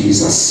of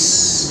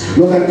Jesus.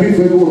 Lord, I pray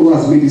for everyone who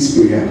has made this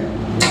prayer.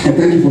 I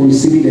thank you for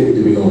receiving them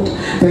in the Lord.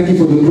 Thank you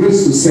for the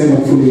grace to serve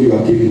and follow you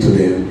and give it to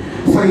them.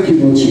 Thank you,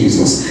 Lord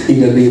Jesus,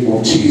 in the name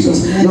of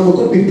Jesus. Now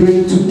we're going to be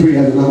praying two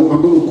prayers, and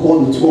I'm going to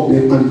call the two of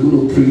them and we're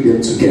going to pray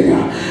them together.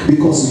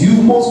 Because we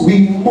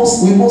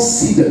must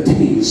see the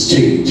things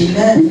change.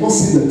 We must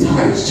see the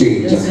times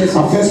change.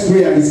 Our first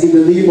prayer is in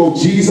the name of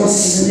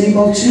Jesus. In the name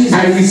of Jesus.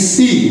 I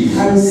receive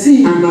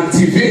and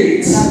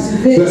activate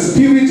the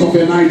spirit of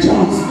Elijah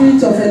and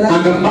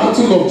the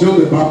mantle of John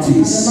the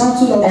Baptist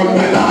on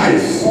my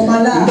life.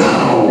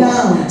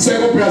 Now.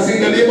 Second prayer is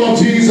in the name of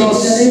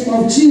Jesus.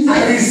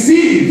 I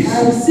receive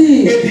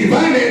a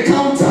divine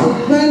encounter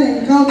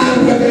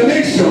and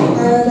revelation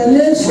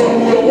from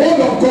the word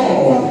of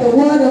God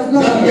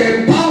that will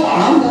empower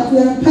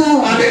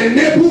and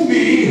enable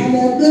me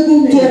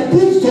to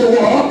put to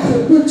work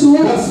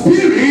the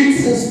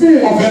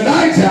spirit of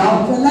Elijah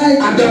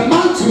and the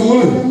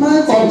mantle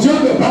of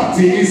John the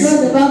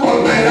Baptist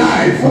on my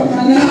life.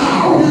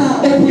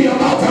 Now, open your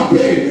mouth and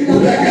pray.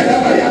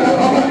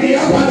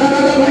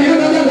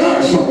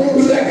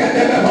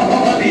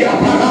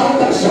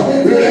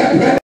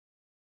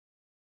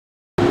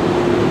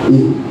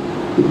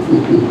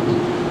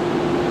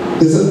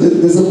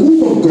 There's a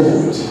move of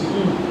God,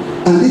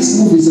 and this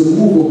move is a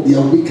move of the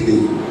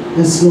awakening.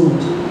 Yes, Lord.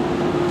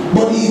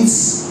 But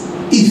it's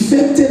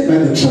effected by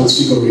the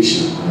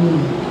transfiguration.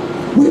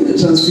 When the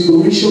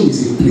transfiguration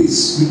is in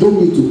place, you don't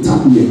need to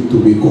tap men to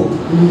wake up.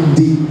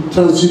 The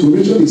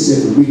transfiguration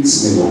itself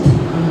wakes men up.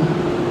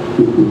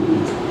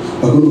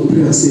 We're going to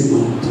pray and say,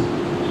 Lord,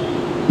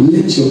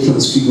 let your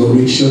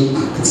transfiguration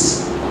act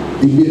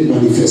be made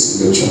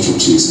manifest in the church of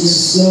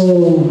Jesus. Yes,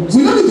 Lord.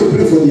 We don't need to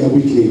pray for the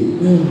awakening.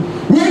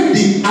 When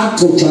the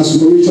act of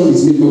transfiguration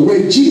is made,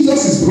 when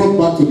Jesus is brought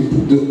back to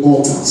the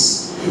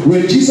altars,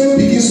 when Jesus is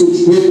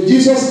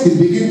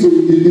being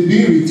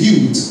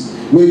reviewed,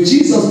 when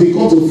Jesus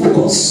becomes a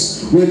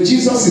focus, when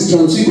Jesus is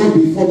transfigured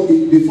before the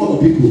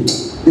people,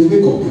 they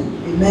wake up.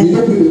 Amen. You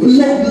know,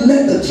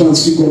 let the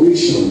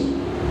transfiguration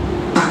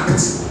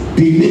act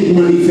be made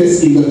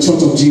manifest in the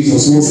church of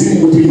Jesus. Once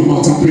again, open your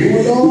mouth and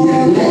pray.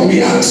 Lord,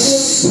 we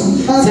ask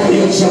for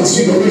your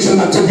transfiguration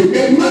to be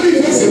made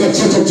manifest in the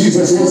church of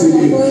Jesus. Once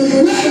again,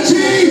 let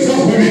Jesus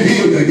be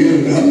revealed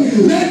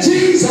again. Let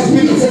Jesus be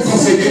the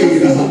focus again.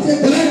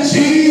 Let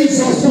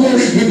Jesus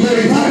be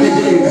glorified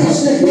again.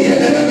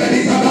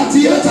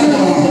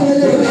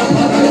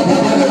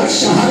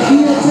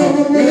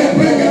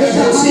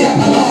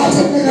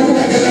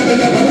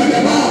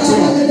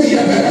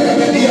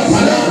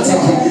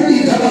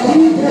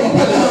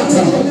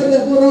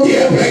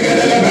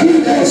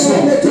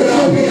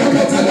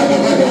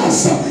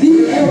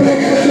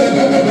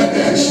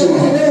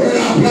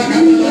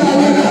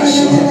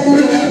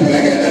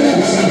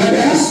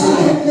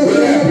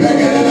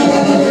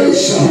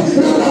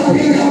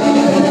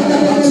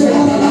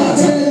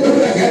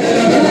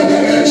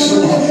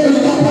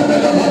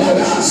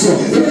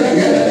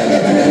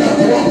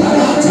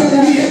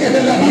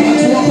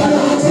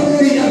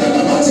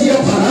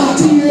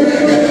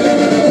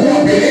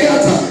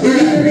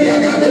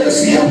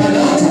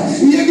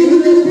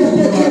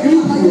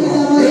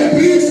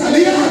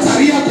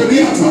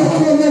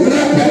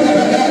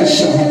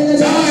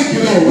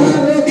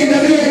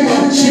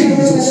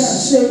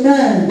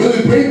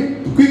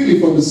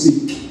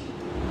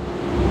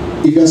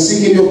 If you are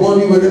sick in your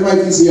body, wherever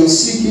it is you're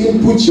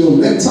seeking, put your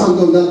left hand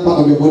on that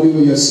part of your body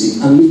where you're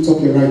sick and lift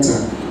up your right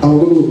hand. I'm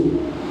going to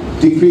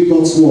decree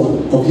God's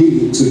word of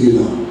healing to you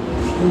now.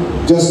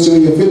 Just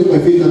join your faith with my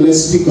faith and let's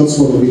speak God's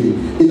word of healing.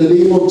 In the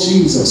name of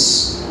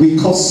Jesus, we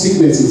cause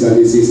sicknesses and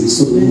diseases.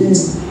 So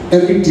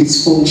every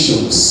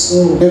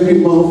dysfunctions, every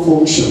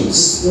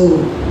malfunctions,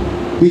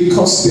 we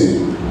cause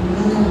them.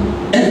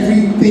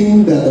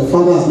 Everything that the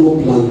Father has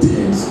not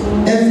planted,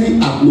 every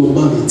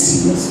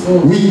abnormality,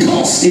 we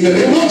cause in the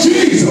name of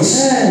Jesus.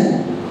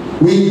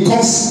 We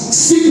cause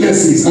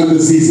sicknesses and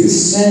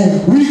diseases.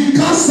 We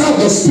cast out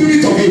the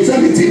spirit of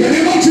infirmity in the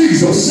name of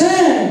Jesus.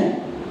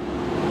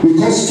 We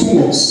cause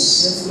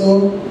tumors.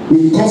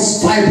 We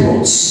cause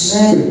fibroids.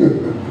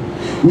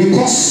 We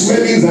cause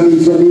swellings and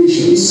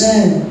inflammations.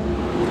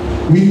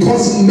 We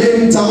cause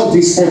mental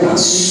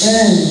disorders.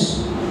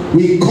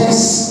 We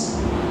cause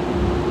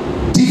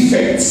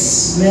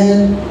defects.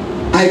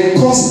 I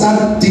cause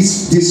that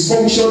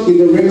dysfunction in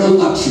the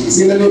renal arteries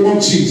in the name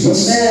of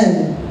Jesus.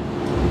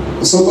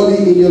 Somebody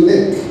in your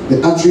neck,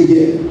 the artery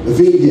here, the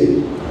vein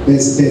here,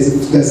 there's a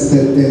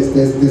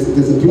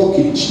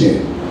blockage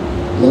there.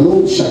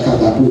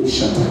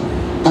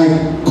 I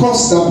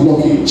cause that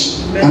blockage.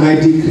 And I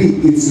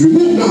decree it's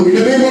removed now in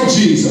the name of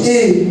Jesus.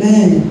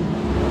 Amen.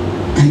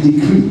 I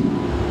decree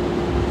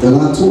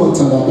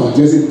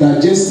there's a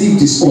digestive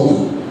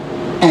disorder.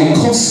 I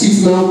cause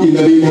it now in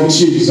the name of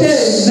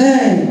Jesus.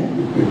 Amen.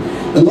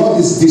 The Lord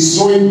is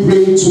destroying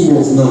brain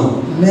tumors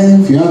now.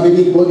 Amen. If you have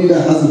anybody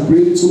that has a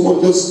brain tumor,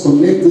 just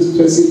connect this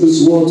person,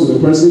 this word to the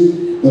person.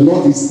 The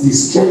Lord is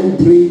destroying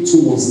brain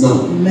tumors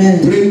now.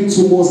 Amen. Brain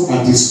tumors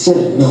are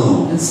destroyed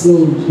now. Yes,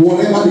 Lord.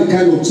 Whatever the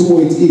kind of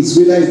tumor it is,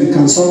 whether it's the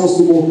cancerous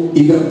tumor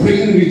in the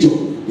brain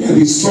region, they are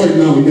destroyed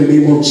now in the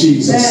name of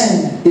Jesus.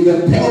 Amen. In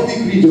the pelvic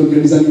region, there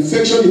is an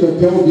infection in the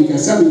pelvic. I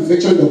said an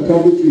infection in the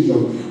pelvic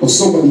region of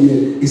somebody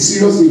here. A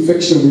serious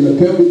infection in the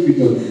pelvic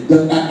region.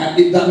 That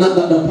the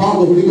power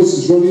of the Holy Ghost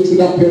is running through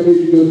that pelvic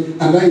region,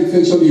 and that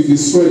infection is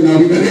destroyed now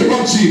in the name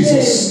of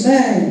Jesus.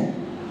 Amen.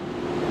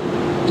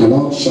 I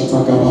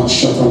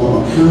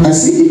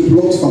see a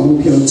blood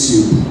fallopian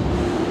tube.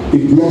 A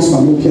blood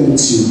fallopian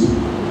tube.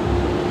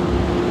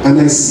 And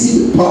I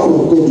see the power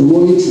of God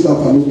running through that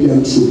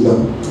fallopian tube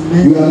now.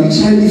 Amen. You are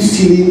literally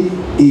feeling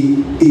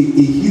a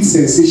heat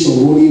sensation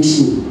running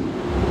through.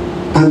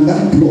 And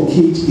that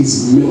blockage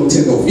is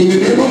melted off. In the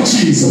name of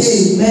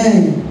Jesus.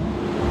 Amen.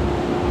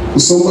 For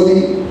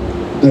somebody,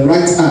 the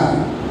right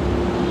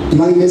eye,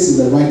 blindness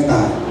in the right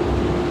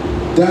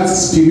eye, that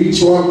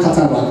spiritual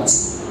cataract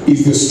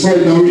is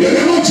destroyed now in the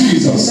name of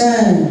Jesus.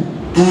 Amen.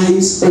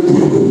 Eyes open.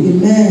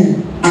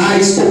 Amen.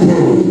 Eyes open.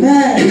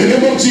 Amen. In the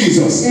name of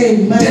Jesus.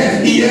 Amen.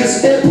 Deaf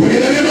ears open. In the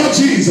name of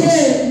Jesus.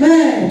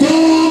 Amen.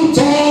 Dumb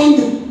tongue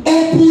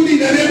open in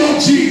the name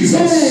of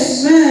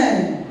Jesus.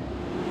 Amen.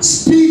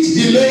 Speech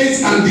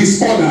delays and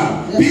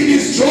disorder be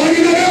destroyed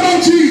in the name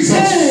of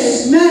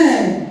Jesus.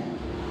 Amen.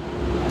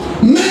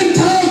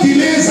 Mental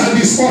delays and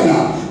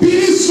disorder be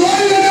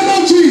destroyed in the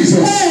name of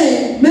Jesus.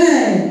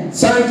 Amen.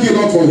 Thank you,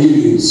 Lord, for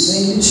healings.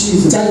 Thank you,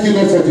 Jesus. Thank you,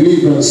 Lord, for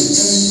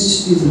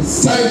deliverances. Thank you,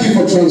 Jesus. Thank you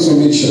for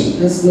transformation.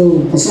 Yes,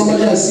 Lord. For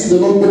somebody, I see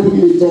the Lord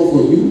opening a door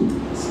for you.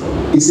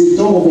 It's a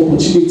door of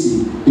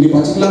opportunity. In a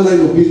particular line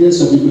of business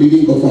you'll be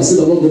believing God. I see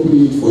the Lord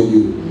opening it for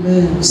you.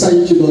 Amen.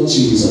 Thank you, Lord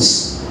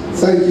Jesus.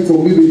 Thank you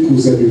for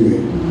miracles everywhere.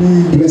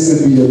 Amen.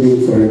 Blessed be your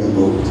name forever,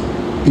 Lord.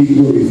 Be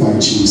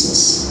glorified,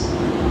 Jesus.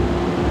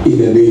 In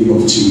the name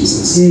of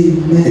Jesus.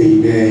 Amen.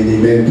 Amen.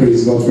 Amen.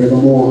 Praise God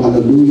forevermore.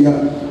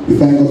 Hallelujah. We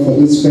thank God for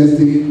this first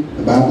day.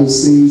 The Bible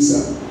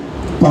says,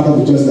 part of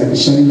it just like a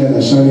shining light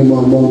that shining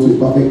more and more to it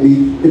perfectly.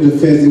 If the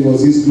first day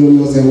was this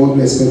glorious, then what do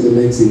we expect the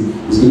next day?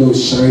 It's going to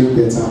shine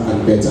better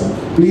and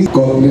better. Please,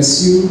 God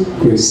bless you.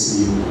 Grace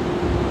you.